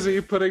bit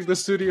crazy, putting the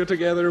studio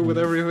together with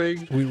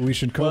everything. We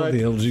should call it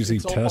the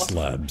LGC Test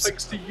Labs.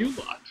 Thanks to you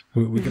lot.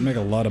 We can make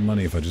a lot of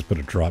money if I just put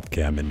a drop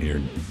cam in here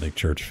and they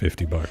charge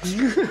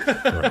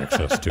 $50 for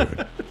access to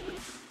it.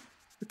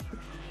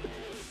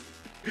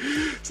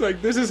 It's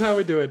like, this is how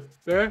we do it.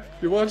 Yeah?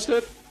 You watched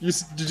it?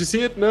 Did you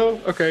see it?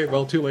 No? Okay,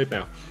 well, too late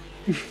now.